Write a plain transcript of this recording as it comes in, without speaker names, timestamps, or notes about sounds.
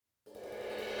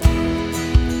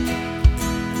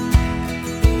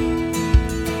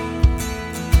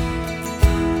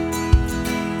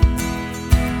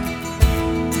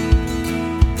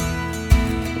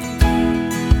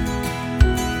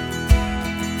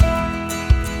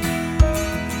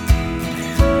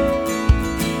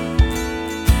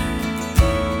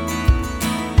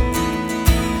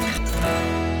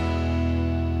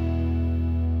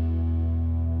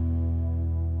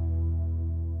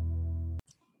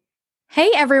Hey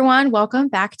everyone, welcome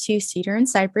back to Cedar and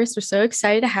Cypress. We're so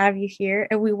excited to have you here,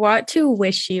 and we want to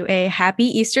wish you a happy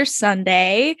Easter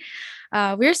Sunday.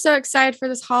 We're so excited for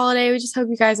this holiday. We just hope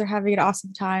you guys are having an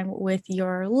awesome time with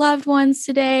your loved ones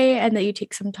today and that you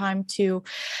take some time to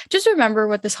just remember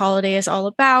what this holiday is all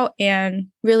about and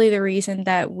really the reason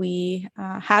that we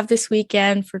have this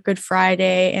weekend for Good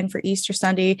Friday and for Easter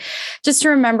Sunday, just to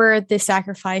remember the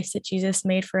sacrifice that Jesus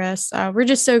made for us. We're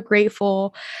just so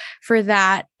grateful for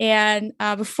that. And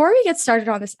before we get started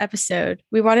on this episode,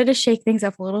 we wanted to shake things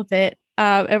up a little bit.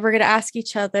 And we're going to ask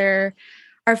each other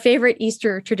our favorite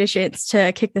Easter traditions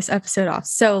to kick this episode off.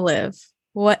 So, Liv,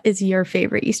 what is your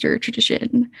favorite Easter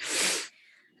tradition?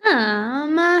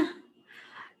 I'm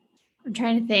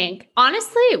trying to think.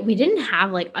 Honestly, we didn't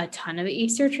have like a ton of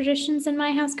Easter traditions in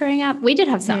my house growing up. We did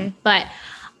have some, but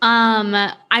I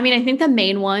mean, I think the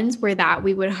main ones were that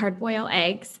we would hard boil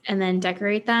eggs and then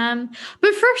decorate them.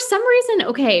 But for some reason,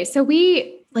 okay, so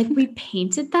we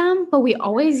painted them, but we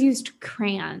always used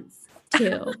crayons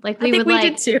too. Like we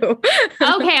did too.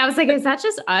 Okay, I was like, is that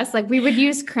just us? Like we would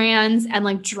use crayons and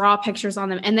like draw pictures on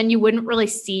them, and then you wouldn't really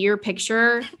see your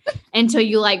picture until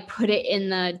you like put it in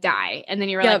the dye, and then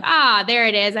you were like, there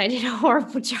it is. I did a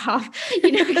horrible job,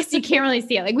 because you can't really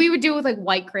see it. Like we would do it with like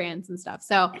white crayons and stuff.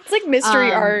 So it's like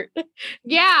mystery art.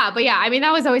 Yeah, but yeah, I mean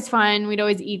that was always fun. We'd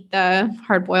always eat the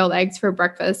hard boiled eggs for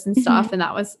breakfast and stuff, and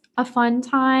that was a fun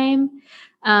time.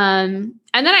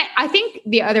 And then I think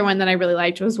the other one that I really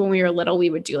liked was when we were little, we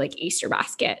would do like Easter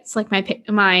baskets. Like my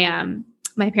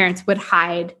parents would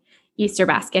hide Easter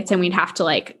baskets and we'd have to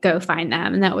like go find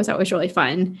them. And that was always really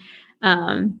fun.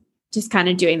 Just kind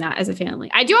of doing that as a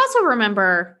family. I do also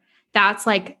remember that's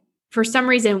like, for some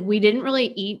reason, we didn't really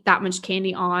eat that much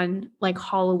candy on like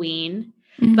Halloween,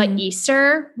 but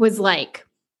Easter was like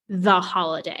the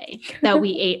holiday that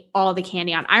we ate all the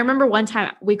candy on. I remember one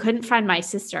time we couldn't find my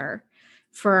sister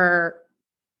for,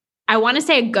 I want to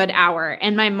say, a good hour.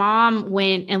 And my mom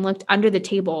went and looked under the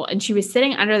table, and she was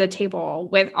sitting under the table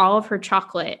with all of her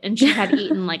chocolate, and she had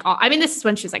eaten like this is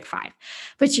when she was like 5,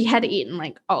 but she had eaten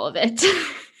like all of it.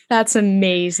 That's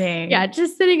amazing. Yeah.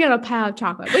 Just sitting in a pile of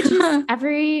chocolate, which is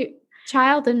every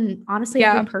child and honestly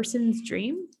every person's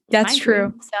dream. That's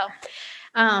true. Dream. So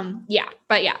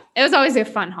but yeah, it was always a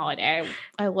fun holiday.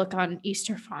 I look on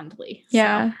Easter fondly.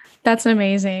 Yeah, that's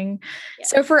amazing. Yeah.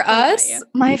 So for us,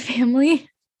 my family's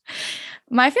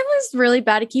really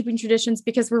bad at keeping traditions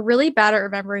because we're really bad at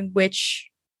remembering which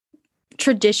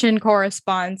tradition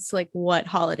corresponds to like what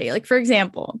holiday. Like for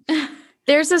example,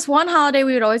 there's this one holiday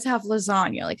we would always have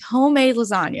lasagna, like homemade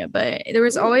lasagna, but there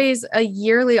was always a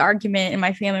yearly argument in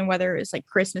my family whether it was like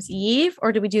Christmas Eve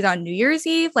or did we do that on New Year's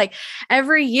Eve? Like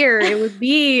every year it would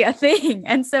be a thing.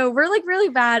 And so we're like really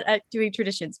bad at doing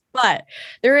traditions. But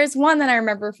there is one that I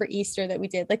remember for Easter that we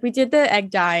did. Like we did the egg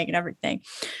dyeing and everything.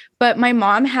 But my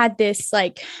mom had this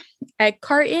like egg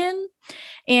carton,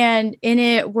 and in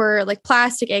it were like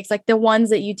plastic eggs, like the ones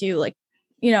that you do like,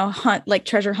 hunt, like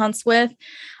treasure hunts with.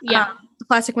 Yeah. The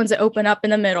plastic ones that open up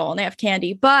in the middle and they have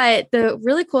candy. But the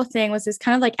really cool thing was this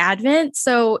kind of like Advent.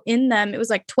 So in them, it was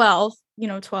like 12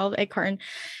 egg carton.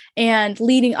 And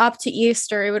leading up to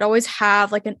Easter, it would always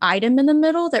have like an item in the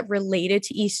middle that the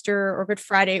Easter or Good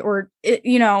Friday or,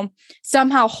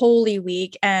 somehow Holy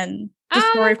Week and the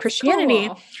story of Christianity.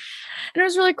 Cool. And it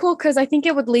was really cool because I think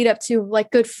it would lead up to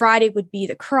like Good Friday would be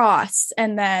the cross,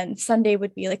 and then Sunday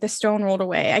would be like the stone rolled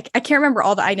away. I can't remember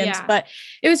all the items, but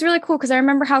it was really cool because I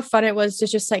remember how fun it was to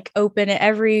just like open it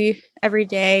every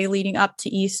day leading up to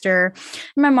Easter.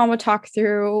 And my mom would talk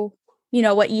through,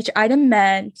 what each item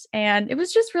meant. And it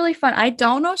was just really fun. I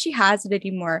don't know if she has it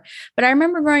anymore, but I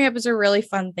remember growing up as a really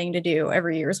fun thing to do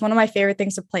every year. It's one of my favorite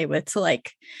things to play with, to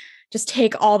like just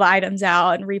take all the items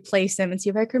out and replace them and see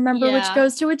if I can remember which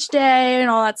goes to which day, and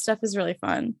all that stuff is really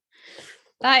fun.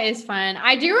 That is fun.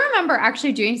 I do remember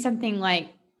actually doing something like,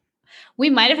 we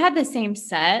might have had the same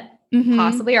set,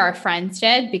 possibly our friends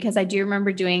did, because I do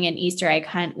remember doing an Easter egg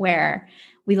hunt where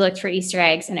we looked for Easter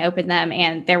eggs and opened them,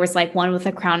 and there was like one with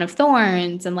a crown of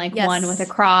thorns and like one with a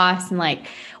cross and like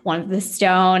one with the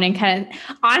stone, and kind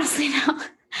of honestly now,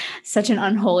 such an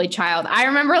unholy child. I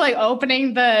remember like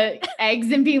opening the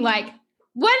eggs and being like,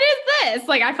 what is this?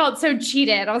 Like, I felt so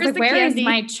cheated. I was like, where is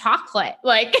my chocolate?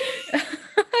 Like, I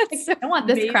don't want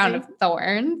this crown of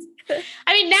thorns.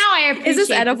 I mean, now I appreciate. Is this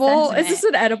edible? Is this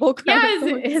an edible crown of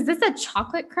thorns? Is this a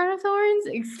chocolate crown of thorns?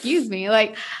 Excuse me.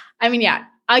 Like, I mean, yeah,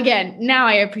 again, now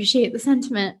I appreciate the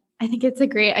sentiment. I think it's a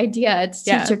great idea to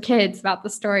teach your kids about the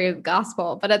story of the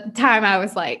gospel. But at the time I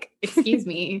was like, excuse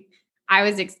me, I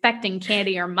was expecting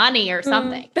candy or money or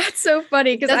something. That's so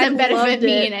funny because I benefit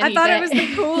me in any I thought way. It was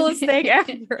the coolest thing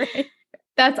ever.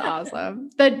 That's awesome.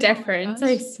 The difference,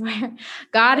 I swear.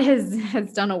 God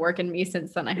has done a work in me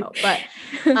since then, I hope. But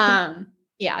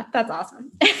yeah, that's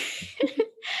awesome.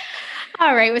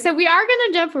 All right. So we are going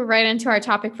to jump right into our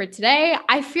topic for today.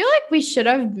 I feel like we should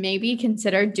have maybe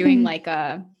considered doing like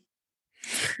an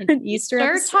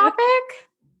Easter topic.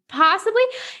 Possibly.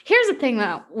 Here's the thing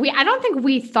though. I don't think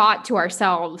we thought to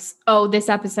ourselves, oh, this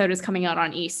episode is coming out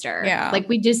on Easter. Yeah. Like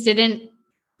we just didn't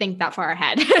think that far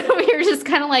ahead. We were just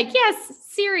kind of like, yes,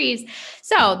 series.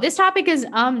 So this topic is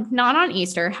not on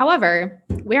Easter. However,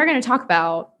 we are going to talk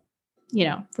about,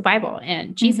 the Bible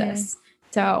and Jesus.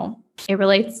 So it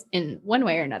relates in one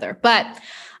way or another. But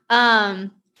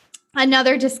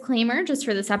another disclaimer just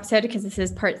for this episode, because this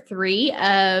is part 3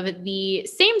 of the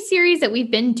same series that we've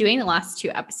been doing the last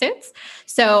 2 episodes.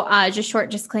 So just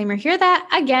short disclaimer here that,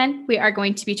 again, we are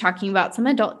going to be talking about some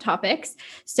adult topics.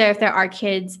 So if there are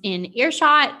kids in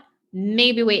earshot,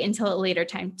 maybe wait until a later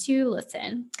time to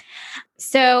listen.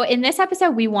 So in this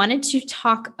episode, we wanted to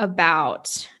talk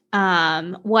about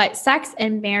what sex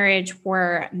and marriage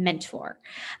were meant for.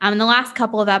 In the last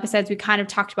couple of episodes, we kind of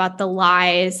talked about the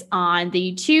lies on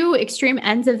the 2 extreme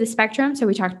ends of the spectrum. So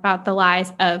we talked about the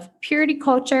lies of purity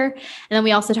culture, and then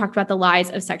we also talked about the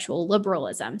lies of sexual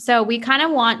liberalism. So we kind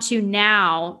of want to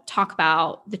now talk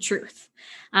about the truth.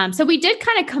 So we did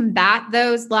kind of combat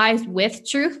those lies with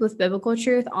truth, with biblical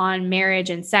truth on marriage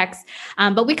and sex.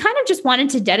 But we kind of just wanted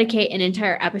to dedicate an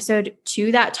entire episode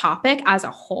to that topic as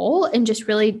a whole and just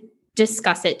really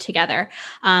discuss it together.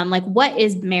 Like, what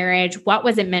is marriage? What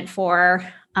was it meant for?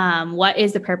 What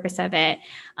is the purpose of it?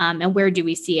 And where do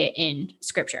we see it in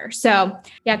scripture? So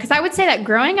yeah, because I would say that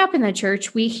growing up in the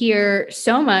church, we hear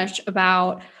so much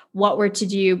about what we're to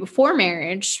do before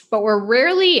marriage, but we're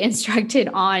rarely instructed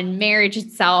on marriage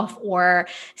itself or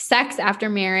sex after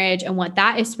marriage and what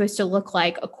that is supposed to look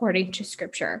like according to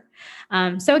scripture.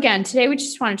 So again, today we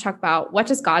just want to talk about, what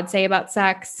does God say about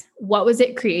sex? What was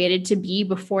it created to be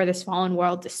before this fallen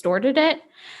world distorted it?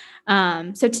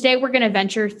 So today we're going to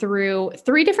venture through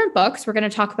 3 different books. We're going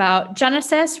to talk about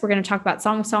Genesis. We're going to talk about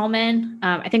Song of Solomon.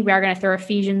 I think we are going to throw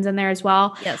Ephesians in there as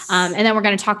well. Yes. And then we're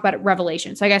going to talk about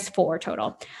Revelation. So I guess 4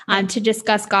 total, to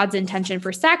discuss God's intention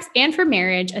for sex and for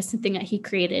marriage as something that he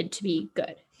created to be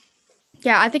good.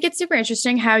 Yeah, I think it's super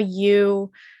interesting how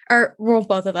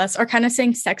both of us are kind of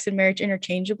saying sex and marriage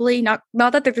interchangeably, not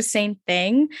that they're the same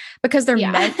thing, because they're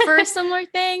meant for a similar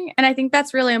thing. And I think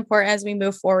that's really important as we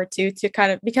move forward to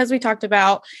kind of, because we talked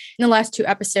about in the last 2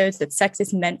 episodes that sex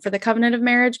is meant for the covenant of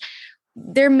marriage.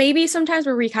 There may be some times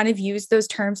where we kind of use those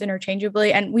terms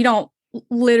interchangeably and we don't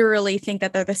literally think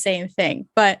that they're the same thing,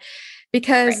 but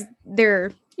because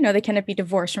they're, they cannot be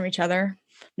divorced from each other.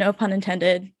 No pun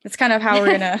intended. That's kind of how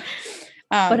we're going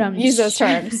to use those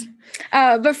terms.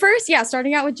 But first,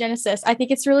 starting out with Genesis, I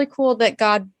think it's really cool that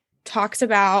God talks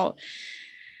about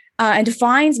and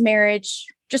defines marriage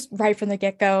just right from the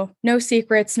get-go. No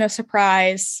secrets, no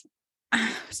surprise.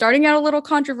 Starting out a little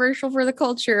controversial for the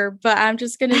culture, but I'm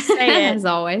just going to say it. As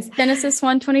always. Genesis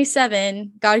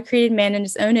 1:27, God created man in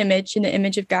his own image. In the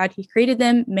image of God, he created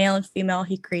them. Male and female,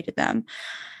 he created them.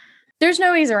 There's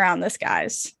no ways around this,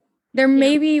 guys. There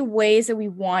may be ways that we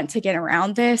want to get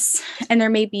around this, and there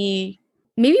may be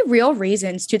maybe real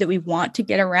reasons too that we want to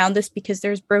get around this, because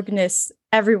there's brokenness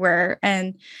everywhere.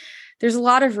 And there's a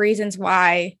lot of reasons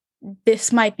why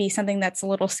this might be something that's a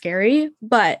little scary,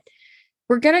 but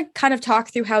we're going to kind of talk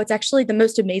through how it's actually the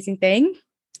most amazing thing.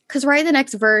 Because right in the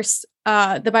next verse,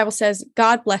 the Bible says,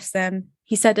 God blessed them.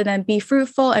 He said to them, be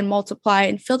fruitful and multiply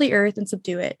and fill the earth and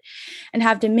subdue it, and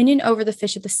have dominion over the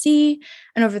fish of the sea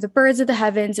and over the birds of the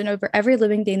heavens and over every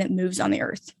living thing that moves on the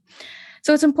earth.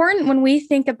 So it's important when we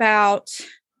think about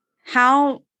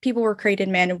how people were created,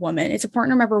 man and woman, it's important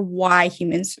to remember why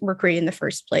humans were created in the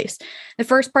first place. The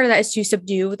first part of that is to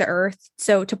subdue the earth.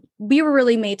 So we were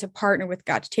really made to partner with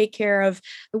God, to take care of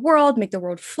the world, make the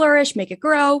world flourish, make it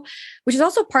grow, which is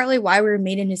also partly why we were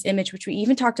made in his image, which we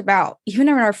even talked about even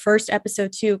in our first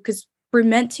episode too, because we're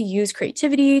meant to use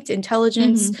creativity, to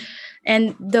intelligence,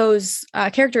 and those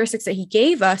characteristics that he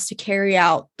gave us to carry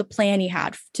out the plan he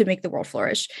had to make the world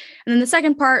flourish. And then the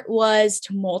second part was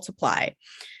to multiply.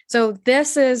 So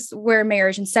this is where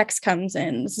marriage and sex comes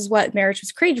in. This is what marriage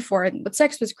was created for and what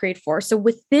sex was created for. So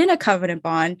within a covenant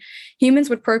bond, humans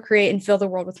would procreate and fill the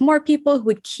world with more people who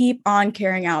would keep on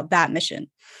carrying out that mission.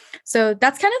 So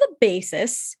that's kind of the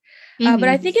basis. But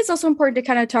I think it's also important to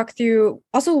kind of talk through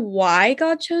also why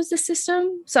God chose this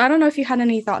system. So I don't know if you had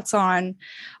any thoughts on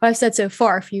what I've said so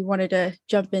far, if you wanted to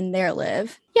jump in there,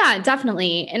 Liv. Yeah,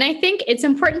 definitely. And I think it's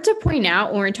important to point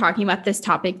out when we're talking about this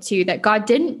topic too, that God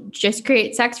didn't just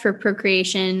create sex for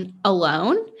procreation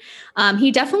alone.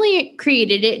 He definitely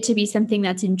created it to be something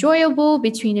that's enjoyable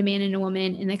between a man and a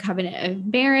woman in the covenant of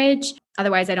marriage.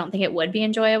 Otherwise, I don't think it would be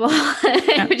enjoyable.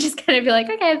 It would just kind of be like,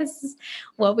 okay, this is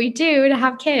what we do to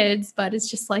have kids, but it's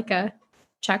just like a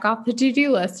check off the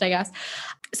to-do list, I guess.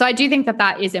 So I do think that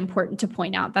that is important to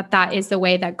point out, that that is the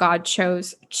way that God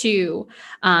chose to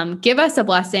give us a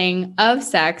blessing of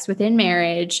sex within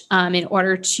marriage in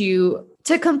order to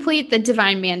complete the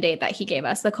divine mandate that he gave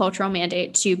us, the cultural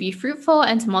mandate to be fruitful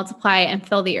and to multiply and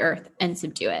fill the earth and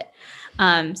subdue it.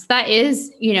 So that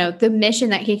is, the mission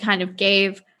that he kind of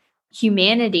gave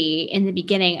humanity in the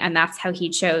beginning. And that's how he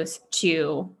chose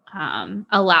to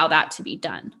allow that to be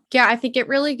done. Yeah, I think it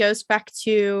really goes back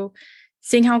to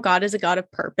seeing how God is a God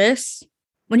of purpose.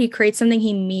 When he creates something,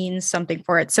 he means something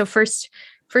for it. So first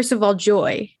of all,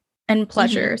 joy and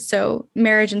pleasure. So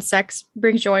marriage and sex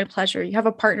brings joy and pleasure. You have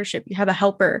a partnership, you have a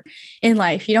helper in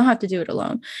life. You don't have to do it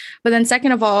alone. But then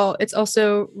second of all, it's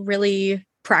also really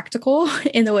practical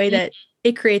in the way that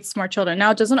it creates smart children.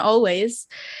 Now, it doesn't always.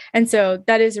 And so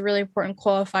that is a really important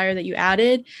qualifier that you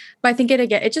added. But I think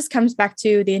it just comes back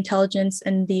to the intelligence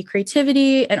and the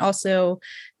creativity and also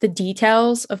the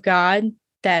details of God,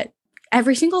 that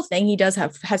every single thing he does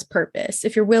has purpose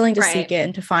if you're willing to seek it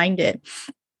and to find it.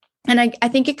 And I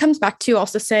think it comes back to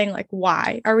also saying, like,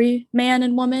 why are we man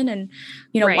and woman? And,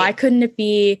 why couldn't it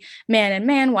be man and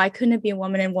man? Why couldn't it be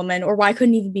woman and woman? Or why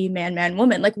couldn't it even be man, man,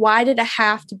 woman? Like, why did it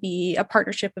have to be a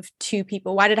partnership of two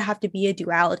people? Why did it have to be a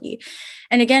duality?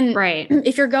 And again,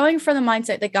 if you're going for the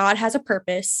mindset that God has a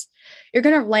purpose, you're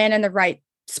going to land in the right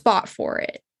spot for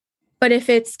it. But if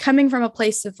it's coming from a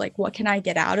place of like, what can I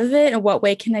get out of it? And what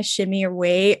way can I shimmy your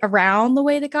way around the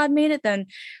way that God made it? Then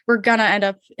we're going to end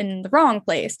up in the wrong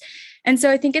place. And so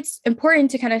I think it's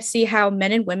important to kind of see how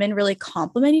men and women really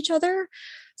complement each other.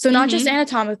 So not just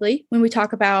anatomically, when we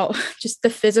talk about just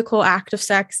the physical act of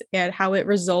sex and how it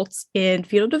results in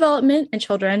fetal development in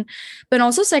children, but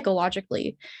also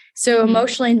psychologically. So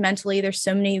emotionally and mentally, there's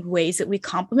so many ways that we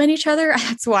complement each other.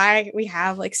 That's why we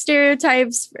have like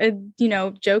stereotypes,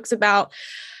 jokes about,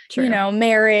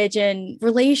 marriage and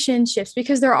relationships,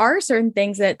 because there are certain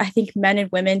things that I think men and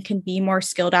women can be more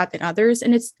skilled at than others.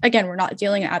 And it's, again, we're not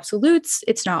dealing in absolutes.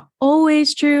 It's not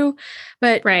always true,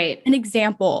 but an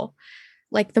example,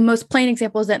 like the most plain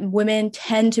example, is that women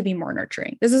tend to be more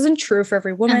nurturing. This isn't true for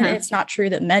every woman. It's not true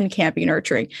that men can't be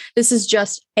nurturing. This is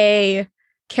just a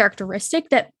characteristic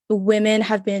that women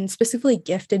have been specifically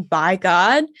gifted by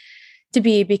God to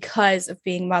be because of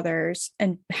being mothers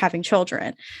and having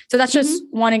children. So that's just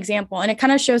one example. And it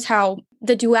kind of shows how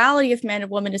the duality of man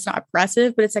and woman is not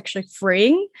oppressive, but it's actually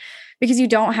freeing, because you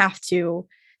don't have to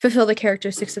fulfill the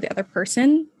characteristics of the other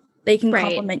person. They can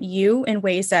complement you in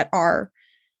ways that are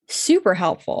super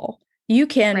helpful. You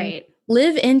can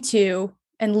live into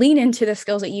and lean into the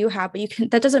skills that you have, but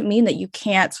that doesn't mean that you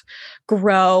can't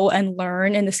grow and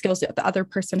learn in the skills that the other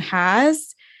person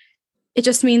has. It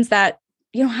just means that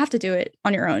you don't have to do it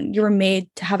on your own. You were made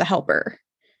to have a helper.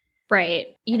 Right.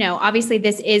 Obviously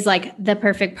this is like the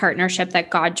perfect partnership that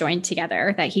God joined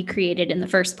together, that he created in the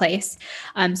first place.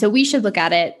 So we should look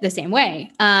at it the same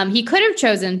way. He could have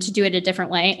chosen to do it a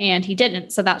different way, and he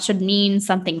didn't. So that should mean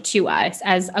something to us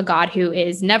as a God who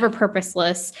is never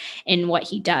purposeless in what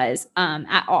he does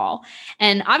at all.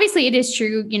 And obviously it is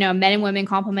true, men and women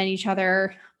complement each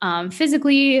other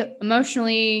physically,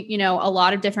 emotionally, a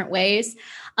lot of different ways.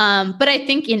 But I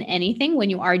think in anything, when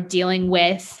you are dealing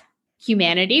with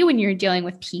humanity, when you're dealing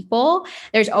with people,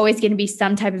 there's always going to be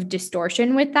some type of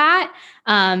distortion with that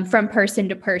from person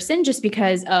to person, just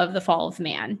because of the fall of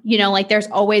man. Like there's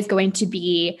always going to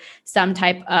be some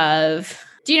type of,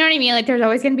 do you know what I mean? Like there's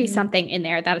always going to be something in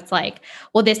there that it's like,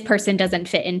 well, this person doesn't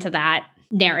fit into that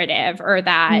narrative or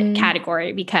that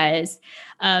category because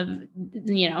of,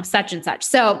 such and such.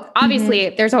 So obviously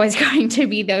there's always going to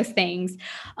be those things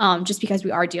just because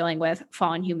we are dealing with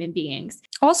fallen human beings.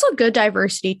 Also good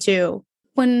diversity too.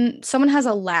 When someone has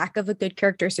a lack of a good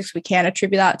characteristics, we can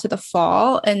attribute that to the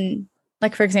fall. And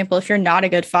like, for example, if you're not a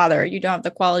good father, you don't have the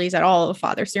qualities at all of a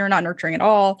father. So you're not nurturing at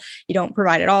all. You don't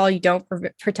provide at all. You don't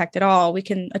protect at all. We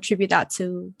can attribute that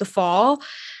to the fall.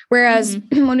 Whereas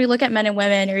when we look at men and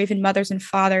women, or even mothers and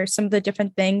fathers, some of the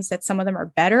different things that some of them are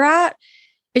better at,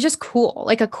 it's just cool.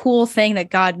 Like a cool thing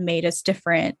that God made us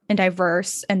different and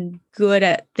diverse and good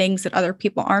at things that other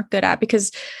people aren't good at,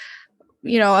 because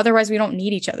otherwise we don't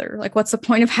need each other. Like, what's the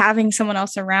point of having someone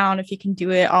else around if you can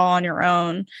do it all on your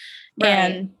own?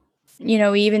 And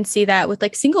we even see that with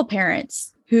like single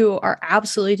parents who are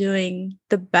absolutely doing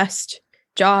the best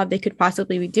job they could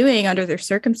possibly be doing under their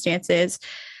circumstances.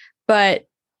 But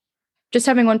just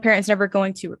having one parent is never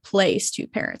going to replace two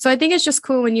parents. So I think it's just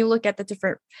cool when you look at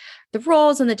the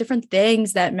roles and the different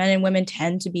things that men and women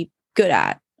tend to be good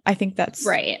at. I think that's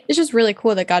right. It's just really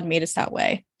cool that God made us that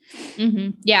way.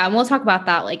 Mm-hmm. Yeah. And we'll talk about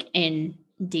that like in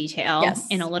detail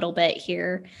in a little bit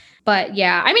here. But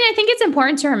yeah, I mean, I think it's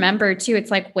important to remember too.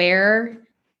 It's like, where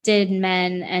did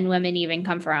men and women even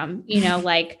come from? You know,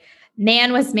 like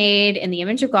man was made in the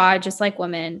image of God, just like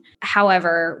woman.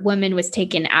 However, woman was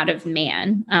taken out of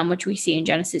man, which we see in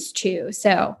Genesis 2.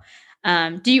 So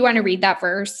do you want to read that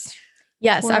verse?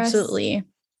 Yes, absolutely.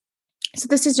 So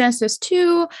this is Genesis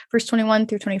 2, verse 21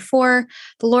 through 24.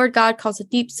 The Lord God caused a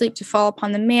deep sleep to fall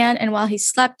upon the man, and while he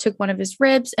slept, took one of his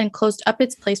ribs and closed up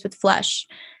its place with flesh.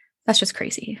 That's just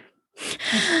crazy,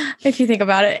 if you think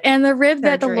about it. And the rib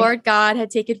that the Lord God had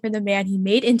taken from the man, he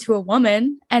made into a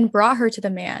woman and brought her to the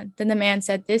man. Then the man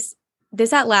said, This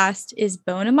at last is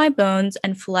bone of my bones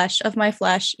and flesh of my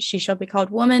flesh. She shall be called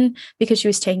woman, because she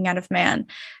was taken out of man.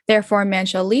 Therefore, a man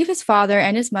shall leave his father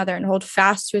and his mother and hold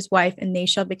fast to his wife, and they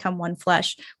shall become one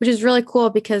flesh, which is really cool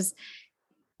because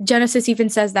Genesis even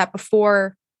says that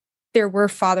before there were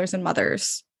fathers and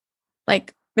mothers.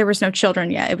 Like, there was no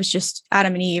children yet. It was just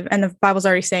Adam and Eve. And the Bible's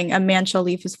already saying a man shall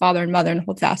leave his father and mother and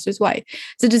hold fast to his wife.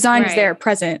 So design is there,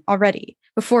 present already,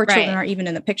 before children are even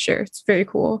in the picture. It's very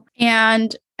cool.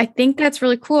 And I think that's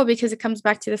really cool because it comes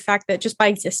back to the fact that just by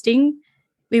existing,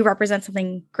 we represent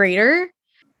something greater.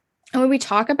 And when we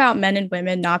talk about men and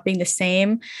women not being the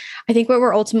same, I think what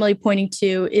we're ultimately pointing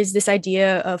to is this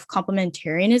idea of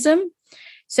complementarianism.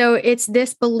 So it's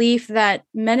this belief that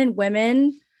men and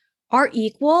women are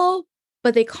equal,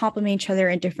 but they complement each other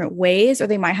in different ways, or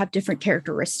they might have different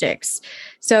characteristics.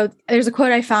 So there's a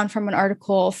quote I found from an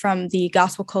article from the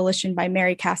Gospel Coalition by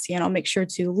Mary Cassian. I'll make sure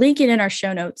to link it in our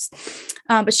show notes.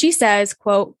 But she says,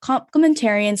 quote,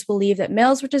 complementarians believe that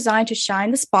males were designed to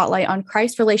shine the spotlight on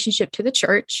Christ's relationship to the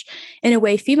church in a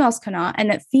way females cannot,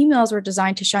 and that females were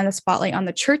designed to shine the spotlight on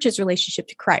the church's relationship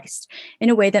to Christ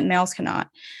in a way that males cannot.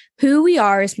 Who we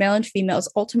are as male and female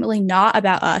is ultimately not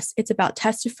about us. It's about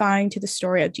testifying to the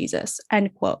story of Jesus,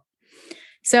 end quote.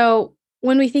 So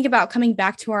when we think about coming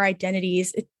back to our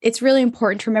identities, it's really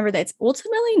important to remember that it's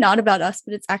ultimately not about us,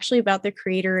 but it's actually about the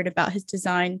Creator and about his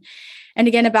design. And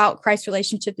again, about Christ's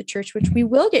relationship to the church, which we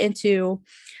will get into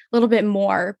a little bit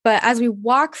more. But as we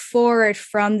walk forward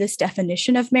from this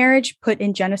definition of marriage put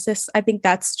in Genesis, I think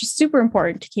that's just super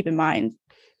important to keep in mind.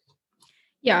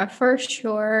 Yeah, for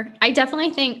sure. I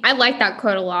definitely think I like that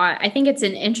quote a lot. I think it's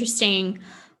an interesting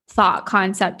thought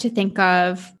concept to think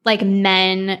of, like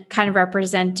men kind of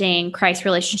representing Christ's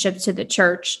relationship to the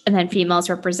church and then females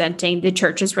representing the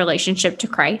church's relationship to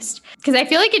Christ. Because I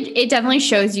feel like it definitely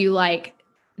shows you like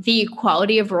the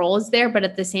equality of roles there, but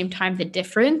at the same time, the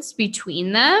difference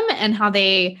between them and how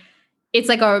it's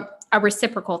like a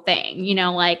reciprocal thing, you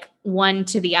know, like one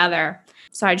to the other.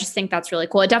 So I just think that's really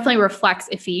cool. It definitely reflects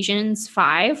Ephesians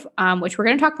 5, which we're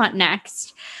going to talk about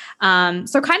next.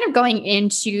 So kind of going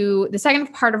into the second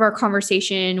part of our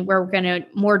conversation where we're going to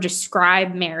more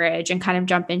describe marriage and kind of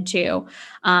jump into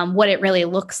what it really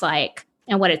looks like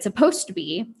and what it's supposed to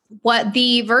be. What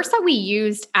the verse that we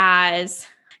used as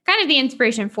kind of the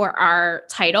inspiration for our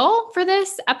title for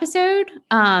this episode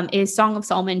is Song of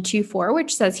Solomon 2:4,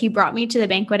 which says, "He brought me to the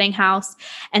banqueting house,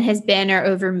 and his banner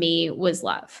over me was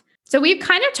love." So we've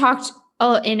kind of talked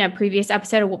in a previous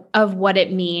episode of what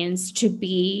it means to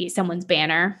be someone's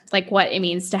banner, like what it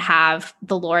means to have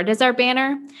the Lord as our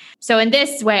banner. So in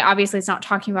this way, obviously it's not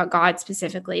talking about God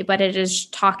specifically, but it is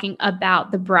talking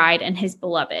about the bride and his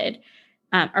beloved,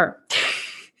 or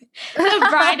the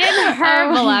bride and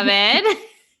her beloved.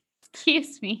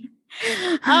 Excuse me.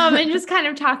 And just kind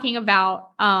of talking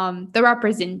about the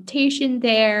representation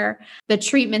there, the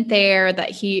treatment there, that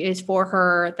he is for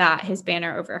her, that his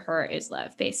banner over her is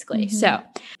love, basically. Mm-hmm. So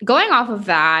going off of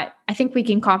that, I think we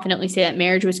can confidently say that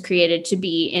marriage was created to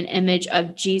be an image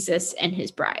of Jesus and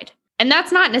his bride. And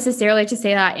that's not necessarily to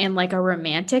say that in like a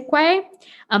romantic way,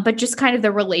 but just kind of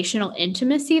the relational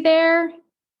intimacy there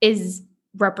is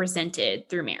represented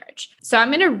through marriage. So I'm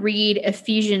going to read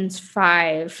Ephesians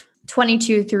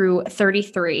 5:22 through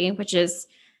 33, which is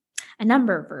a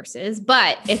number of verses,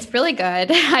 but it's really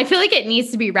good. I feel like it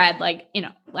needs to be read like, you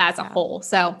know, as a whole.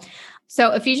 So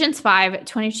Ephesians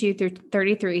 5:22 through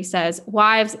 33 says,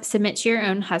 "Wives, submit to your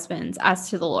own husbands as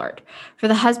to the Lord. For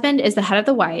the husband is the head of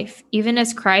the wife, even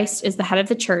as Christ is the head of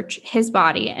the church, his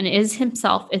body, and is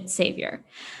himself its Savior.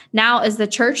 Now, as the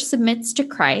church submits to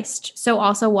Christ, so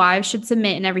also wives should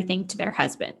submit in everything to their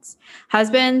husbands.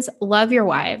 Husbands, love your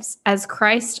wives as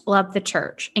Christ loved the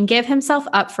church and gave himself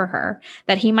up for her,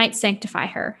 that he might sanctify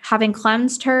her, having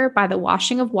cleansed her by the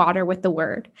washing of water with the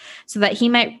word, so that he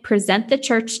might present the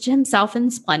church to himself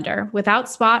in splendor, without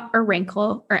spot or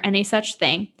wrinkle or any such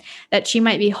thing, that she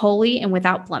might be holy and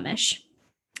without blemish.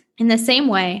 In the same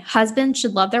way, husbands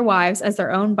should love their wives as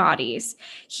their own bodies.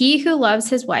 He who loves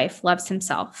his wife loves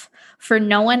himself. For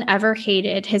no one ever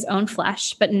hated his own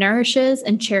flesh, but nourishes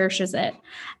and cherishes it,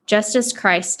 just as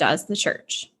Christ does the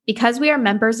church, because we are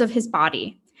members of his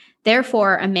body.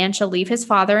 Therefore, a man shall leave his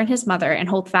father and his mother and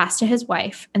hold fast to his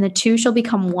wife, and the two shall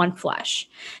become one flesh.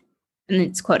 And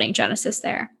it's quoting Genesis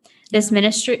there. This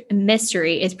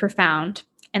mystery is profound,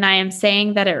 and I am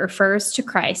saying that it refers to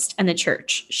Christ and the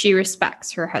church. She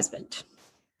respects her husband.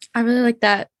 I really like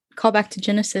that call back to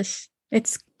Genesis.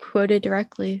 It's quoted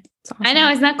directly. It's awesome. I know.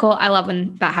 Isn't that cool? I love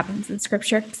when that happens in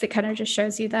scripture because it kind of just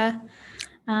shows you the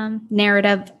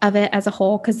narrative of it as a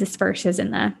whole, because this verse is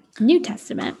in the New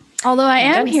Testament. Although I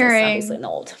am Genesis, hearing, obviously in the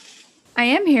Old. I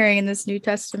am hearing in this New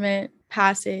Testament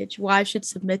passage, wives should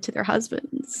submit to their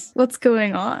husbands. What's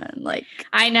going on? Like,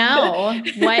 I know.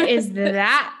 What is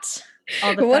that?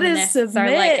 All the what is feminists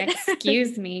are like, submit?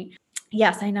 excuse me.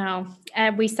 Yes, I know.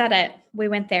 We said it. We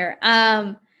went there.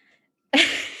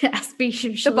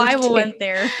 The Bible went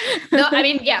there. No, I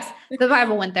mean, yes, the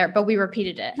Bible went there, but we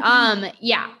repeated it.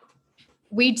 Yeah,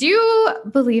 we do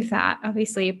believe that,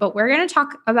 obviously, but we're going to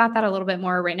talk about that a little bit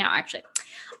more right now, actually.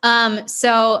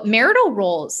 So marital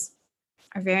roles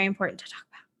are very important to talk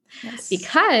about, yes,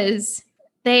 because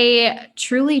they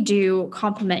truly do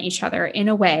complement each other in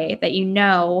a way that,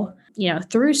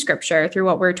 through scripture, through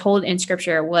what we're told in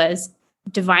scripture was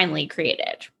divinely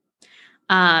created.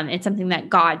 It's something that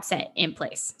God set in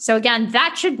place. So again,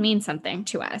 that should mean something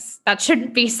to us. That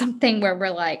shouldn't be something where we're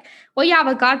like, well, yeah,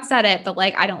 but God said it, but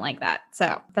like, I don't like that.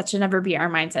 So that should never be our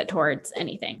mindset towards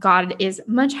anything. God is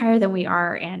much higher than we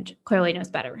are and clearly knows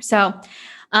better. So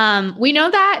we know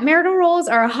that marital roles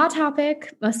are a hot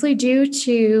topic, mostly due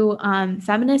to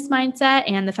feminist mindset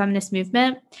and the feminist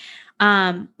movement.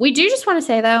 We do just want to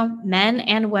say, though, men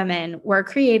and women were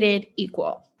created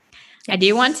equal. Yes. I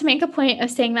do want to make a point of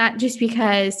saying that just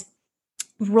because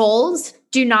roles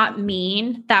do not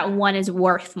mean that one is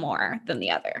worth more than the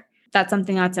other. That's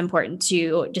something that's important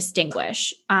to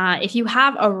distinguish. If you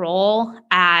have a role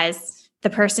as the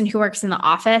person who works in the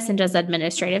office and does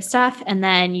administrative stuff, and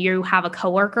then you have a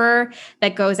coworker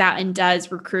that goes out and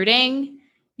does recruiting,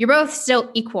 you're both still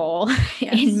equal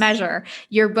in measure.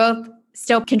 You're both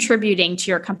still contributing to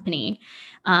your company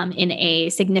in a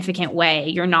significant way.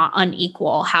 You're not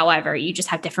unequal. However, you just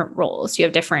have different roles. You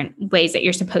have different ways that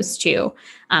you're supposed to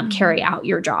carry out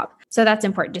your job. So that's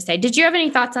important to say. Did you have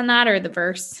any thoughts on that or the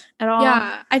verse at all?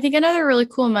 Yeah, I think another really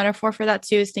cool metaphor for that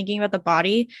too is thinking about the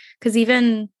body, because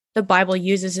even the Bible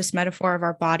uses this metaphor of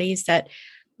our bodies, that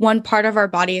one part of our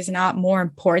body is not more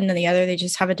important than the other. They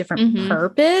just have a different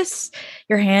purpose.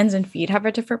 Your hands and feet have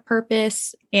a different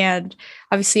purpose. And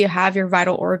obviously you have your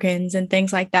vital organs and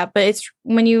things like that. But it's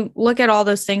when you look at all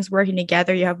those things working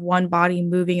together, you have one body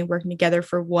moving and working together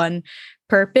for one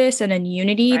purpose and in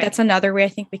unity. Right. That's another way I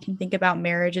think we can think about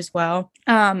marriage as well.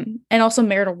 And also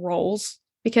marital roles,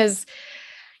 because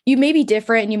you may be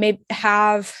different and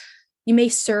you may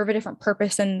serve a different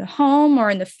purpose in the home or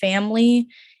in the family.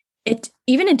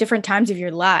 Even in different times of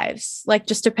your lives, like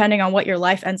just depending on what your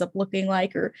life ends up looking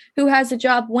like or who has a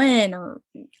job when, or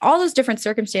all those different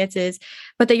circumstances,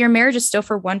 but that your marriage is still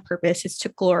for one purpose, is to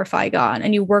glorify God.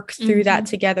 And you work through that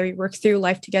together. You work through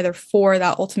life together for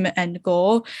that ultimate end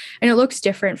goal. And it looks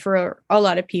different for a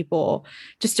lot of people,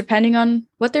 just depending on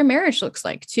what their marriage looks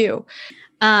like too.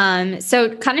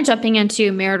 So kind of jumping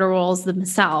into marital roles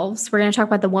themselves, we're going to talk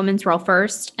about the woman's role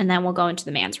first, and then we'll go into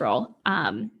the man's role.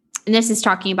 And this is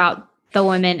talking about the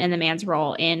woman and the man's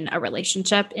role in a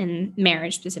relationship, in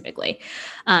marriage specifically,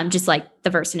 just like the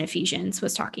verse in Ephesians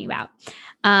was talking about.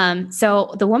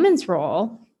 So the woman's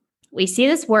role, we see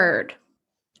this word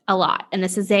a lot, and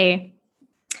this is a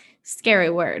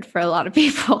scary word for a lot of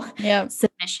people. Yeah,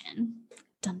 submission.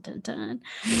 Dun dun dun.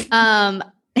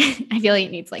 I feel like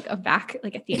it needs like a theme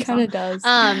song. It kind of does.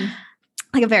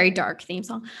 Like a very dark theme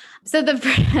song. So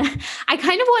I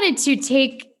kind of wanted to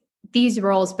take these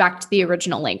roles back to the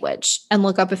original language and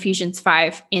look up Ephesians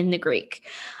 5 in the Greek.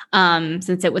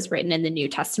 Since it was written in the New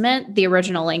Testament, the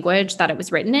original language that it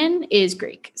was written in is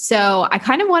Greek. So I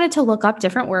kind of wanted to look up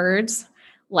different words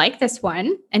like this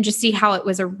one and just see how it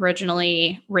was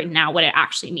originally written out, what it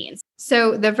actually means.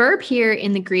 So the verb here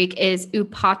in the Greek is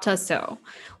upatasso,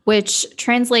 which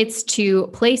translates to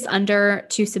place under,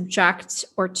 to subject,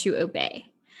 or to obey.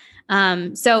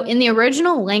 So in the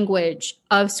original language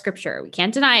of scripture, we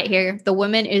can't deny it here, the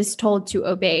woman is told to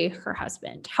obey her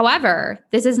husband. However,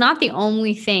 this is not the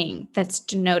only thing that's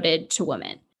denoted to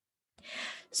women.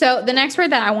 So the next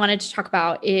word that I wanted to talk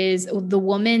about is the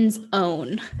woman's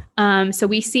own. So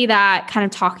we see that kind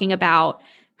of talking about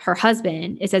her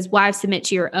husband. It says, wives, submit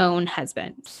to your own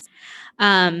husbands.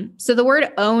 So the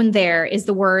word own there is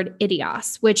the word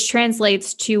idios, which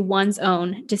translates to one's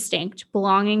own, distinct,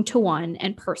 belonging to one,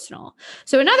 and personal.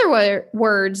 So in other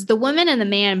words, the woman and the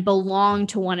man belong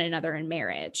to one another in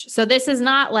marriage. So this is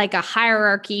not like a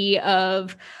hierarchy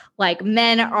of like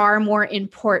men are more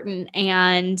important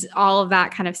and all of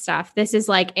that kind of stuff. This is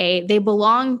like they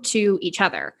belong to each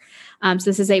other. So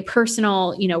this is a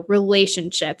personal,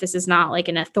 relationship. This is not like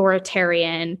an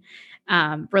authoritarian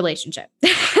relationship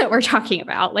that we're talking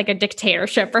about, like a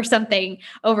dictatorship or something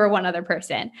over one other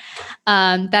person.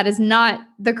 That is not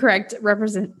the correct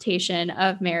representation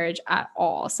of marriage at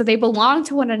all. So they belong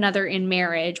to one another in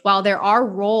marriage. While there are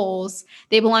roles,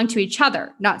 they belong to each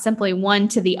other, not simply one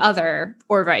to the other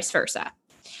or vice versa.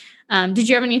 Did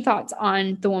you have any thoughts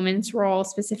on the woman's role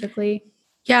specifically?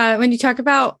 Yeah, when you talk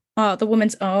about the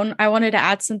woman's own, I wanted to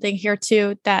add something here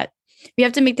too, that we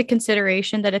have to make the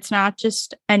consideration that it's not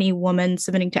just any woman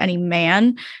submitting to any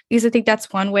man, because I think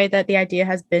that's one way that the idea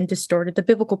has been distorted. The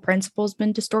biblical principle has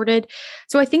been distorted.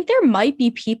 So I think there might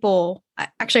be people,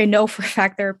 actually, I know for a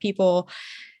fact there are people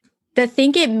that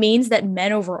think it means that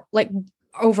men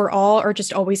overall are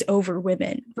just always over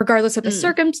women, regardless of the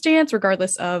circumstance,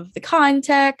 regardless of the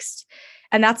context.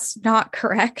 And that's not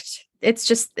correct. It's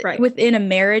just within a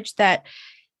marriage that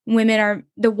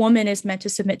the woman is meant to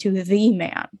submit to the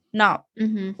man, not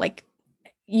like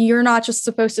you're not just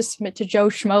supposed to submit to Joe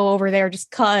Schmo over there just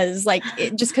because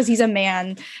he's a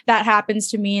man. That happens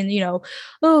to mean, he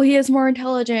has more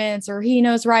intelligence or he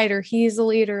knows right or he's a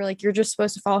leader. Like you're just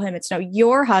supposed to follow him. It's no,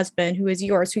 your husband who is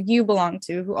yours, who you belong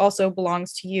to, who also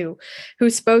belongs to you,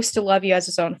 who's supposed to love you as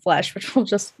his own flesh, which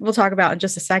we'll talk about in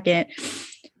just a second,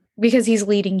 because he's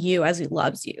leading you as he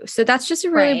loves you. So that's just a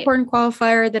really important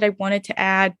qualifier that I wanted to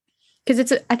add,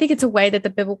 because I think it's a way that the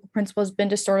biblical principle has been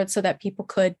distorted so that people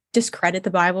could discredit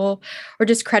the Bible or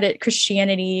discredit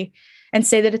Christianity and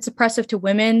say that it's oppressive to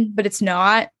women, but it's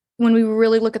not. When we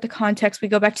really look at the context, we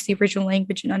go back to the original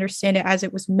language and understand it as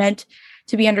it was meant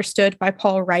to be understood by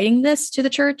Paul writing this to the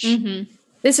church.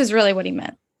 This is really what he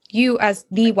meant. You as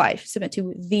the wife submit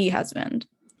to the husband.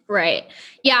 Right.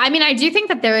 Yeah. I mean, I do think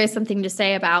that there is something to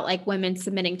say about like women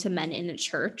submitting to men in the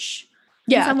church.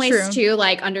 Yeah, in some ways too,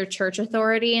 like under church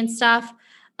authority and stuff.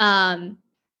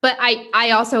 But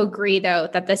I also agree though,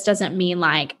 that this doesn't mean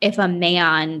like if a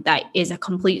man that is a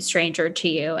complete stranger to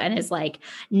you and is like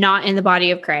not in the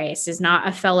body of Christ, is not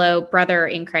a fellow brother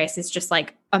in Christ, is just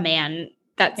like a man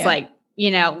that's like,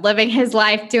 living his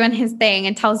life, doing his thing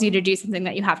and tells you to do something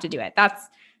that you have to do it. That's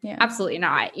absolutely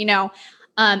not,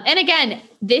 and again,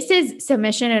 this is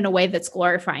submission in a way that's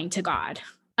glorifying to God.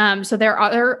 So there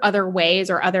are other ways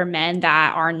or other men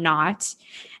that are not,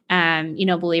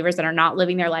 believers that are not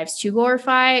living their lives to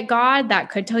glorify God that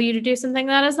could tell you to do something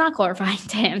that is not glorifying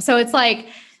to him. So it's like,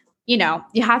 you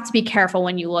have to be careful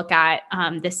when you look at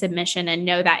the submission and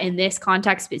know that in this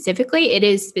context specifically, it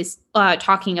is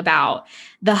talking about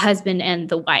the husband and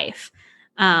the wife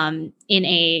in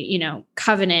a,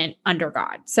 covenant under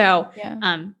God. So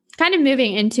kind of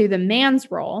moving into the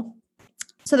man's role.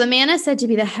 So the man is said to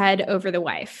be the head over the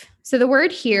wife. So the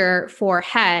word here for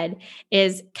head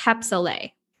is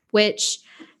kapsale, which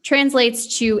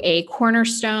translates to a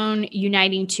cornerstone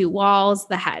uniting two walls,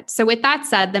 the head. So with that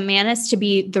said, the man is to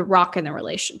be the rock in the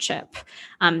relationship.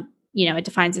 It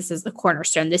defines this as the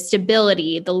cornerstone, the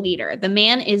stability, the leader. The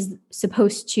man is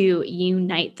supposed to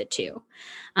unite the two.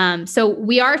 So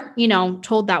we are,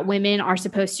 told that women are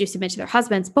supposed to submit to their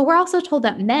husbands, but we're also told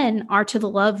that men are to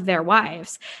love their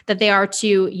wives, that they are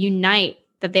to unite,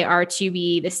 that they are to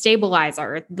be the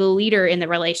stabilizer, the leader in the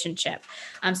relationship.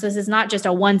 So this is not just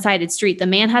a one-sided street. The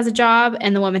man has a job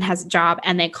and the woman has a job,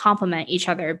 and they complement each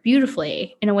other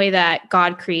beautifully in a way that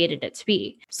God created it to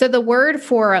be. So the word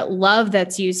for love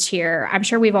that's used here, I'm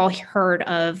sure we've all heard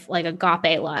of like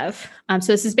agape love.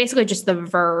 So this is basically just the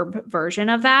verb version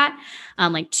of that,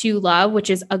 like to love,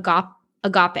 which is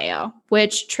agapeo,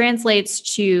 which translates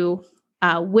to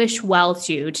wish well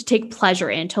to take pleasure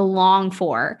in, to long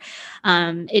for.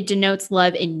 It denotes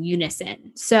love in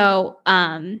unison. So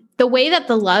the way that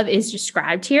the love is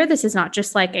described here, this is not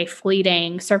just like a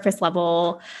fleeting surface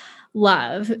level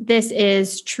love. This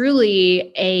is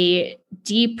truly a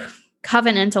deep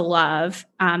covenantal love,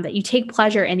 that you take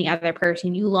pleasure in the other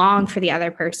person, you long for the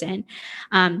other person,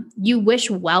 you wish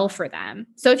well for them.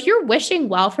 So if you're wishing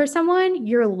well for someone,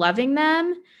 you're loving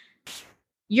them,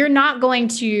 you're not going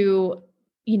to,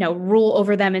 rule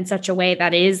over them in such a way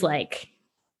that is like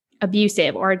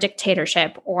abusive or a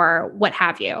dictatorship or what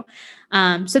have you.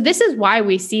 So this is why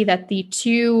we see that the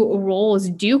two roles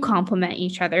do complement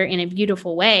each other in a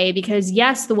beautiful way, because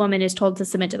yes, the woman is told to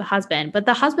submit to the husband, but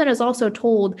the husband is also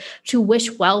told to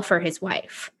wish well for his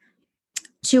wife,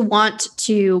 to want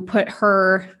to put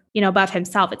her, above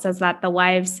himself. It says that the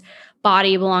wife's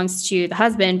body belongs to the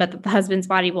husband, but that the husband's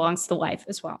body belongs to the wife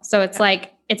as well. So it's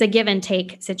like, it's a give and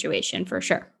take situation for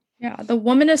sure. Yeah. The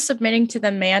woman is submitting to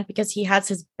the man because he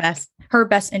has her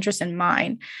best interest in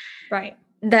mind. Right.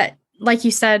 That, like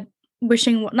you said,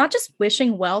 not just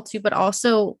wishing well to, but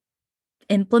also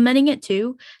implementing it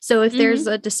too. So if there's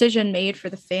a decision made for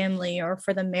the family or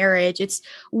for the marriage, it's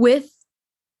with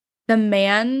the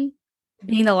man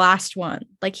being the last one.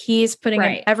 Like he's putting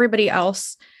in everybody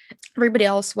else,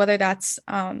 whether that's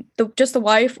just the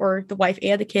wife or the wife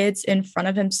and the kids, in front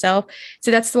of himself.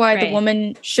 So that's why the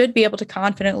woman should be able to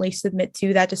confidently submit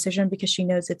to that decision, because she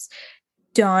knows it's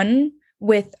done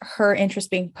with her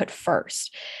interest being put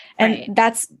first. And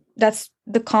that's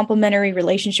the complementary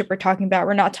relationship we're talking about.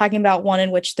 We're not talking about one in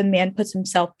which the man puts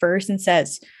himself first and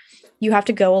says, you have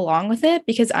to go along with it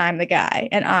because I'm the guy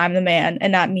and I'm the man.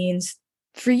 And that means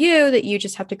for you that you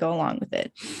just have to go along with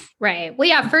it. Right. Well,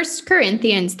 yeah. 1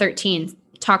 Corinthians 13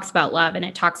 talks about love, and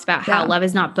it talks about how love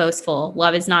is not boastful.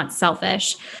 Love is not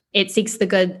selfish. It seeks the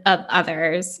good of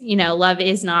others. Love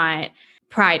is not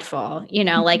prideful,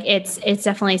 like it's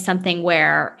definitely something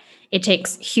where it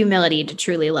takes humility to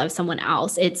truly love someone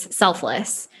else. It's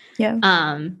selfless.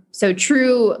 Yeah. So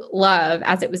true love,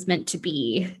 as it was meant to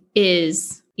be,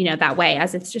 is, that way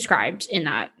as it's described in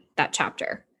that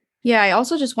chapter. Yeah. I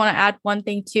also just want to add one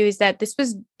thing too, is that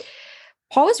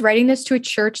Paul was writing this to a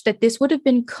church that this would have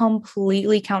been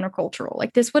completely countercultural.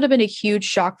 Like this would have been a huge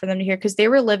shock for them to hear, because they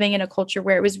were living in a culture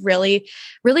where it was really,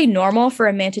 really normal for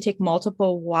a man to take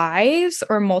multiple wives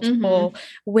or multiple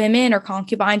women or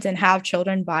concubines and have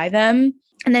children by them.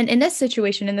 And then in this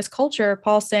situation, in this culture,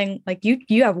 Paul's saying, like,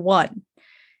 you have one,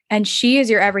 and she is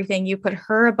your everything. You put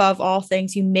her above all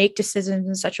things. You make decisions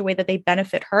in such a way that they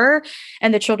benefit her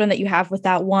and the children that you have with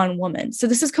that one woman. So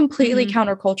this is completely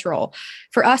countercultural.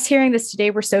 For us hearing this today,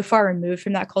 we're so far removed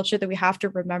from that culture that we have to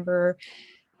remember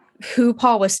who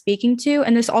Paul was speaking to.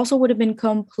 And this also would have been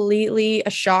completely a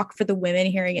shock for the women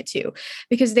hearing it too,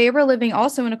 because they were living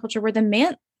also in a culture where the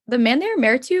man they were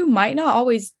married to might not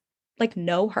always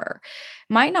know her,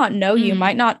 might not know you,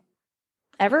 might not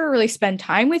ever really spend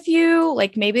time with you.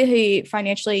 Like maybe he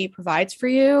financially provides for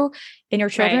you and your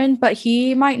children, but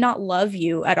he might not love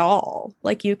you at all.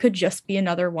 Like you could just be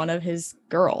another one of his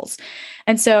girls.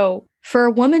 And so for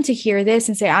a woman to hear this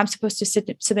and say, I'm supposed to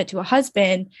submit to a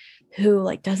husband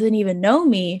who doesn't even know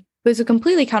me, was a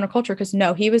completely counterculture, because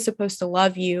no, he was supposed to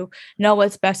love you, know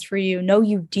what's best for you, know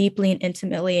you deeply and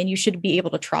intimately, and you should be able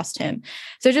to trust him.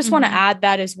 So I just want to add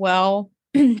that as well,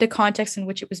 the context in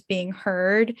which it was being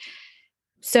heard.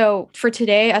 So for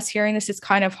today, us hearing this is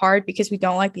kind of hard because we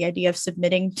don't like the idea of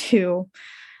submitting to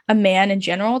a man in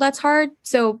general. That's hard.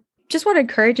 So just want to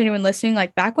encourage anyone listening,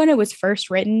 back when it was first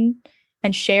written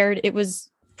and shared, it was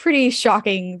pretty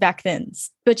shocking back then,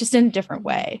 but just in a different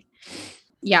way.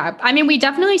 Yeah. I mean, we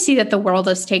definitely see that the world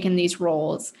has taken these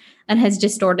roles and has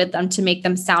distorted them to make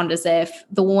them sound as if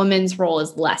the woman's role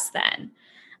is less than.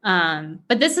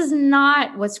 But this is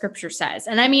not what scripture says.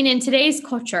 And I mean, in today's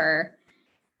culture,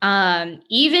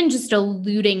 even just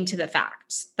alluding to the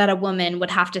fact that a woman would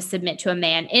have to submit to a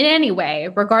man in any way,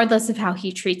 regardless of how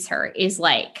he treats her, is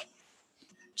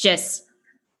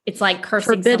it's like cursing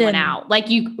forbidden. Someone out. Like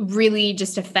you really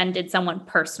just offended someone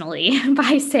personally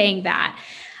by saying that.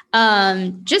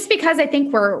 Just because I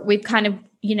think we've kind of,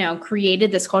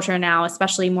 created this culture now,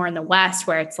 especially more in the West,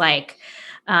 where it's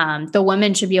the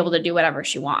woman should be able to do whatever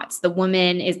she wants. The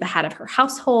woman is the head of her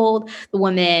household. The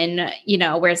woman,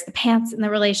 wears the pants in the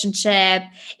relationship.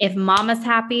 If mama's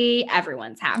happy,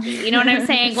 everyone's happy. You know what I'm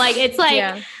saying?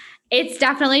 It's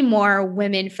definitely more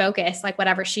women focused. Like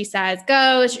whatever she says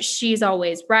goes. She's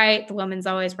always right. The woman's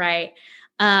always right.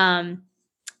 So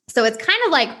it's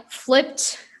kind of flip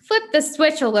the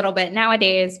switch a little bit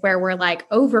nowadays, where we're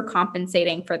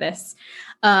overcompensating for this,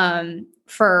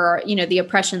 for, the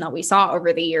oppression that we saw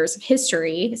over the years of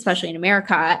history, especially in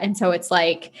America. And so it's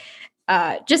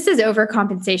just as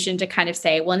overcompensation to kind of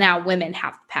say, well, now women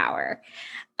have the power.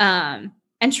 And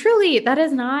truly that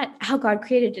is not how God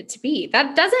created it to be.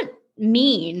 That doesn't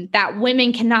mean that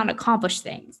women cannot accomplish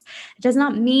things. It does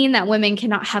not mean that women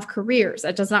cannot have careers.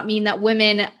 It does not mean that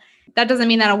that doesn't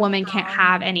mean that a woman can't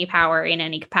have any power in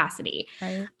any capacity,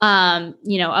 Right.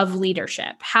 Of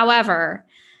leadership. However,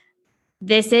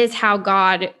 this is how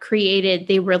God created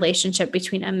the relationship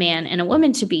between a man and a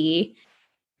woman to be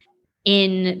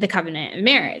in the covenant of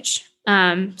marriage.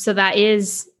 So that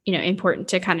is, important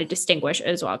to kind of distinguish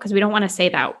as well, because we don't want to say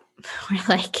that we're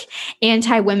like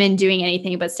anti-women doing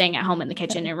anything but staying at home in the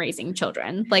kitchen and raising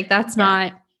children. Like that's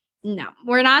no,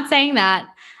 we're not saying that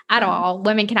at all.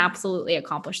 Women can absolutely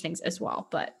accomplish things as well,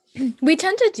 but we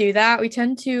tend to do that. We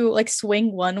tend to like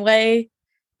swing one way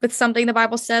with something the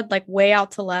Bible said, like way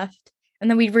out to left. And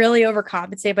then we really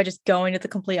overcompensate by just going to the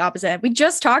complete opposite end. We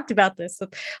just talked about this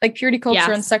with like purity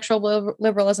culture and sexual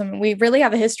liberalism. And we really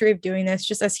have a history of doing this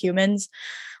just as humans,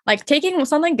 like taking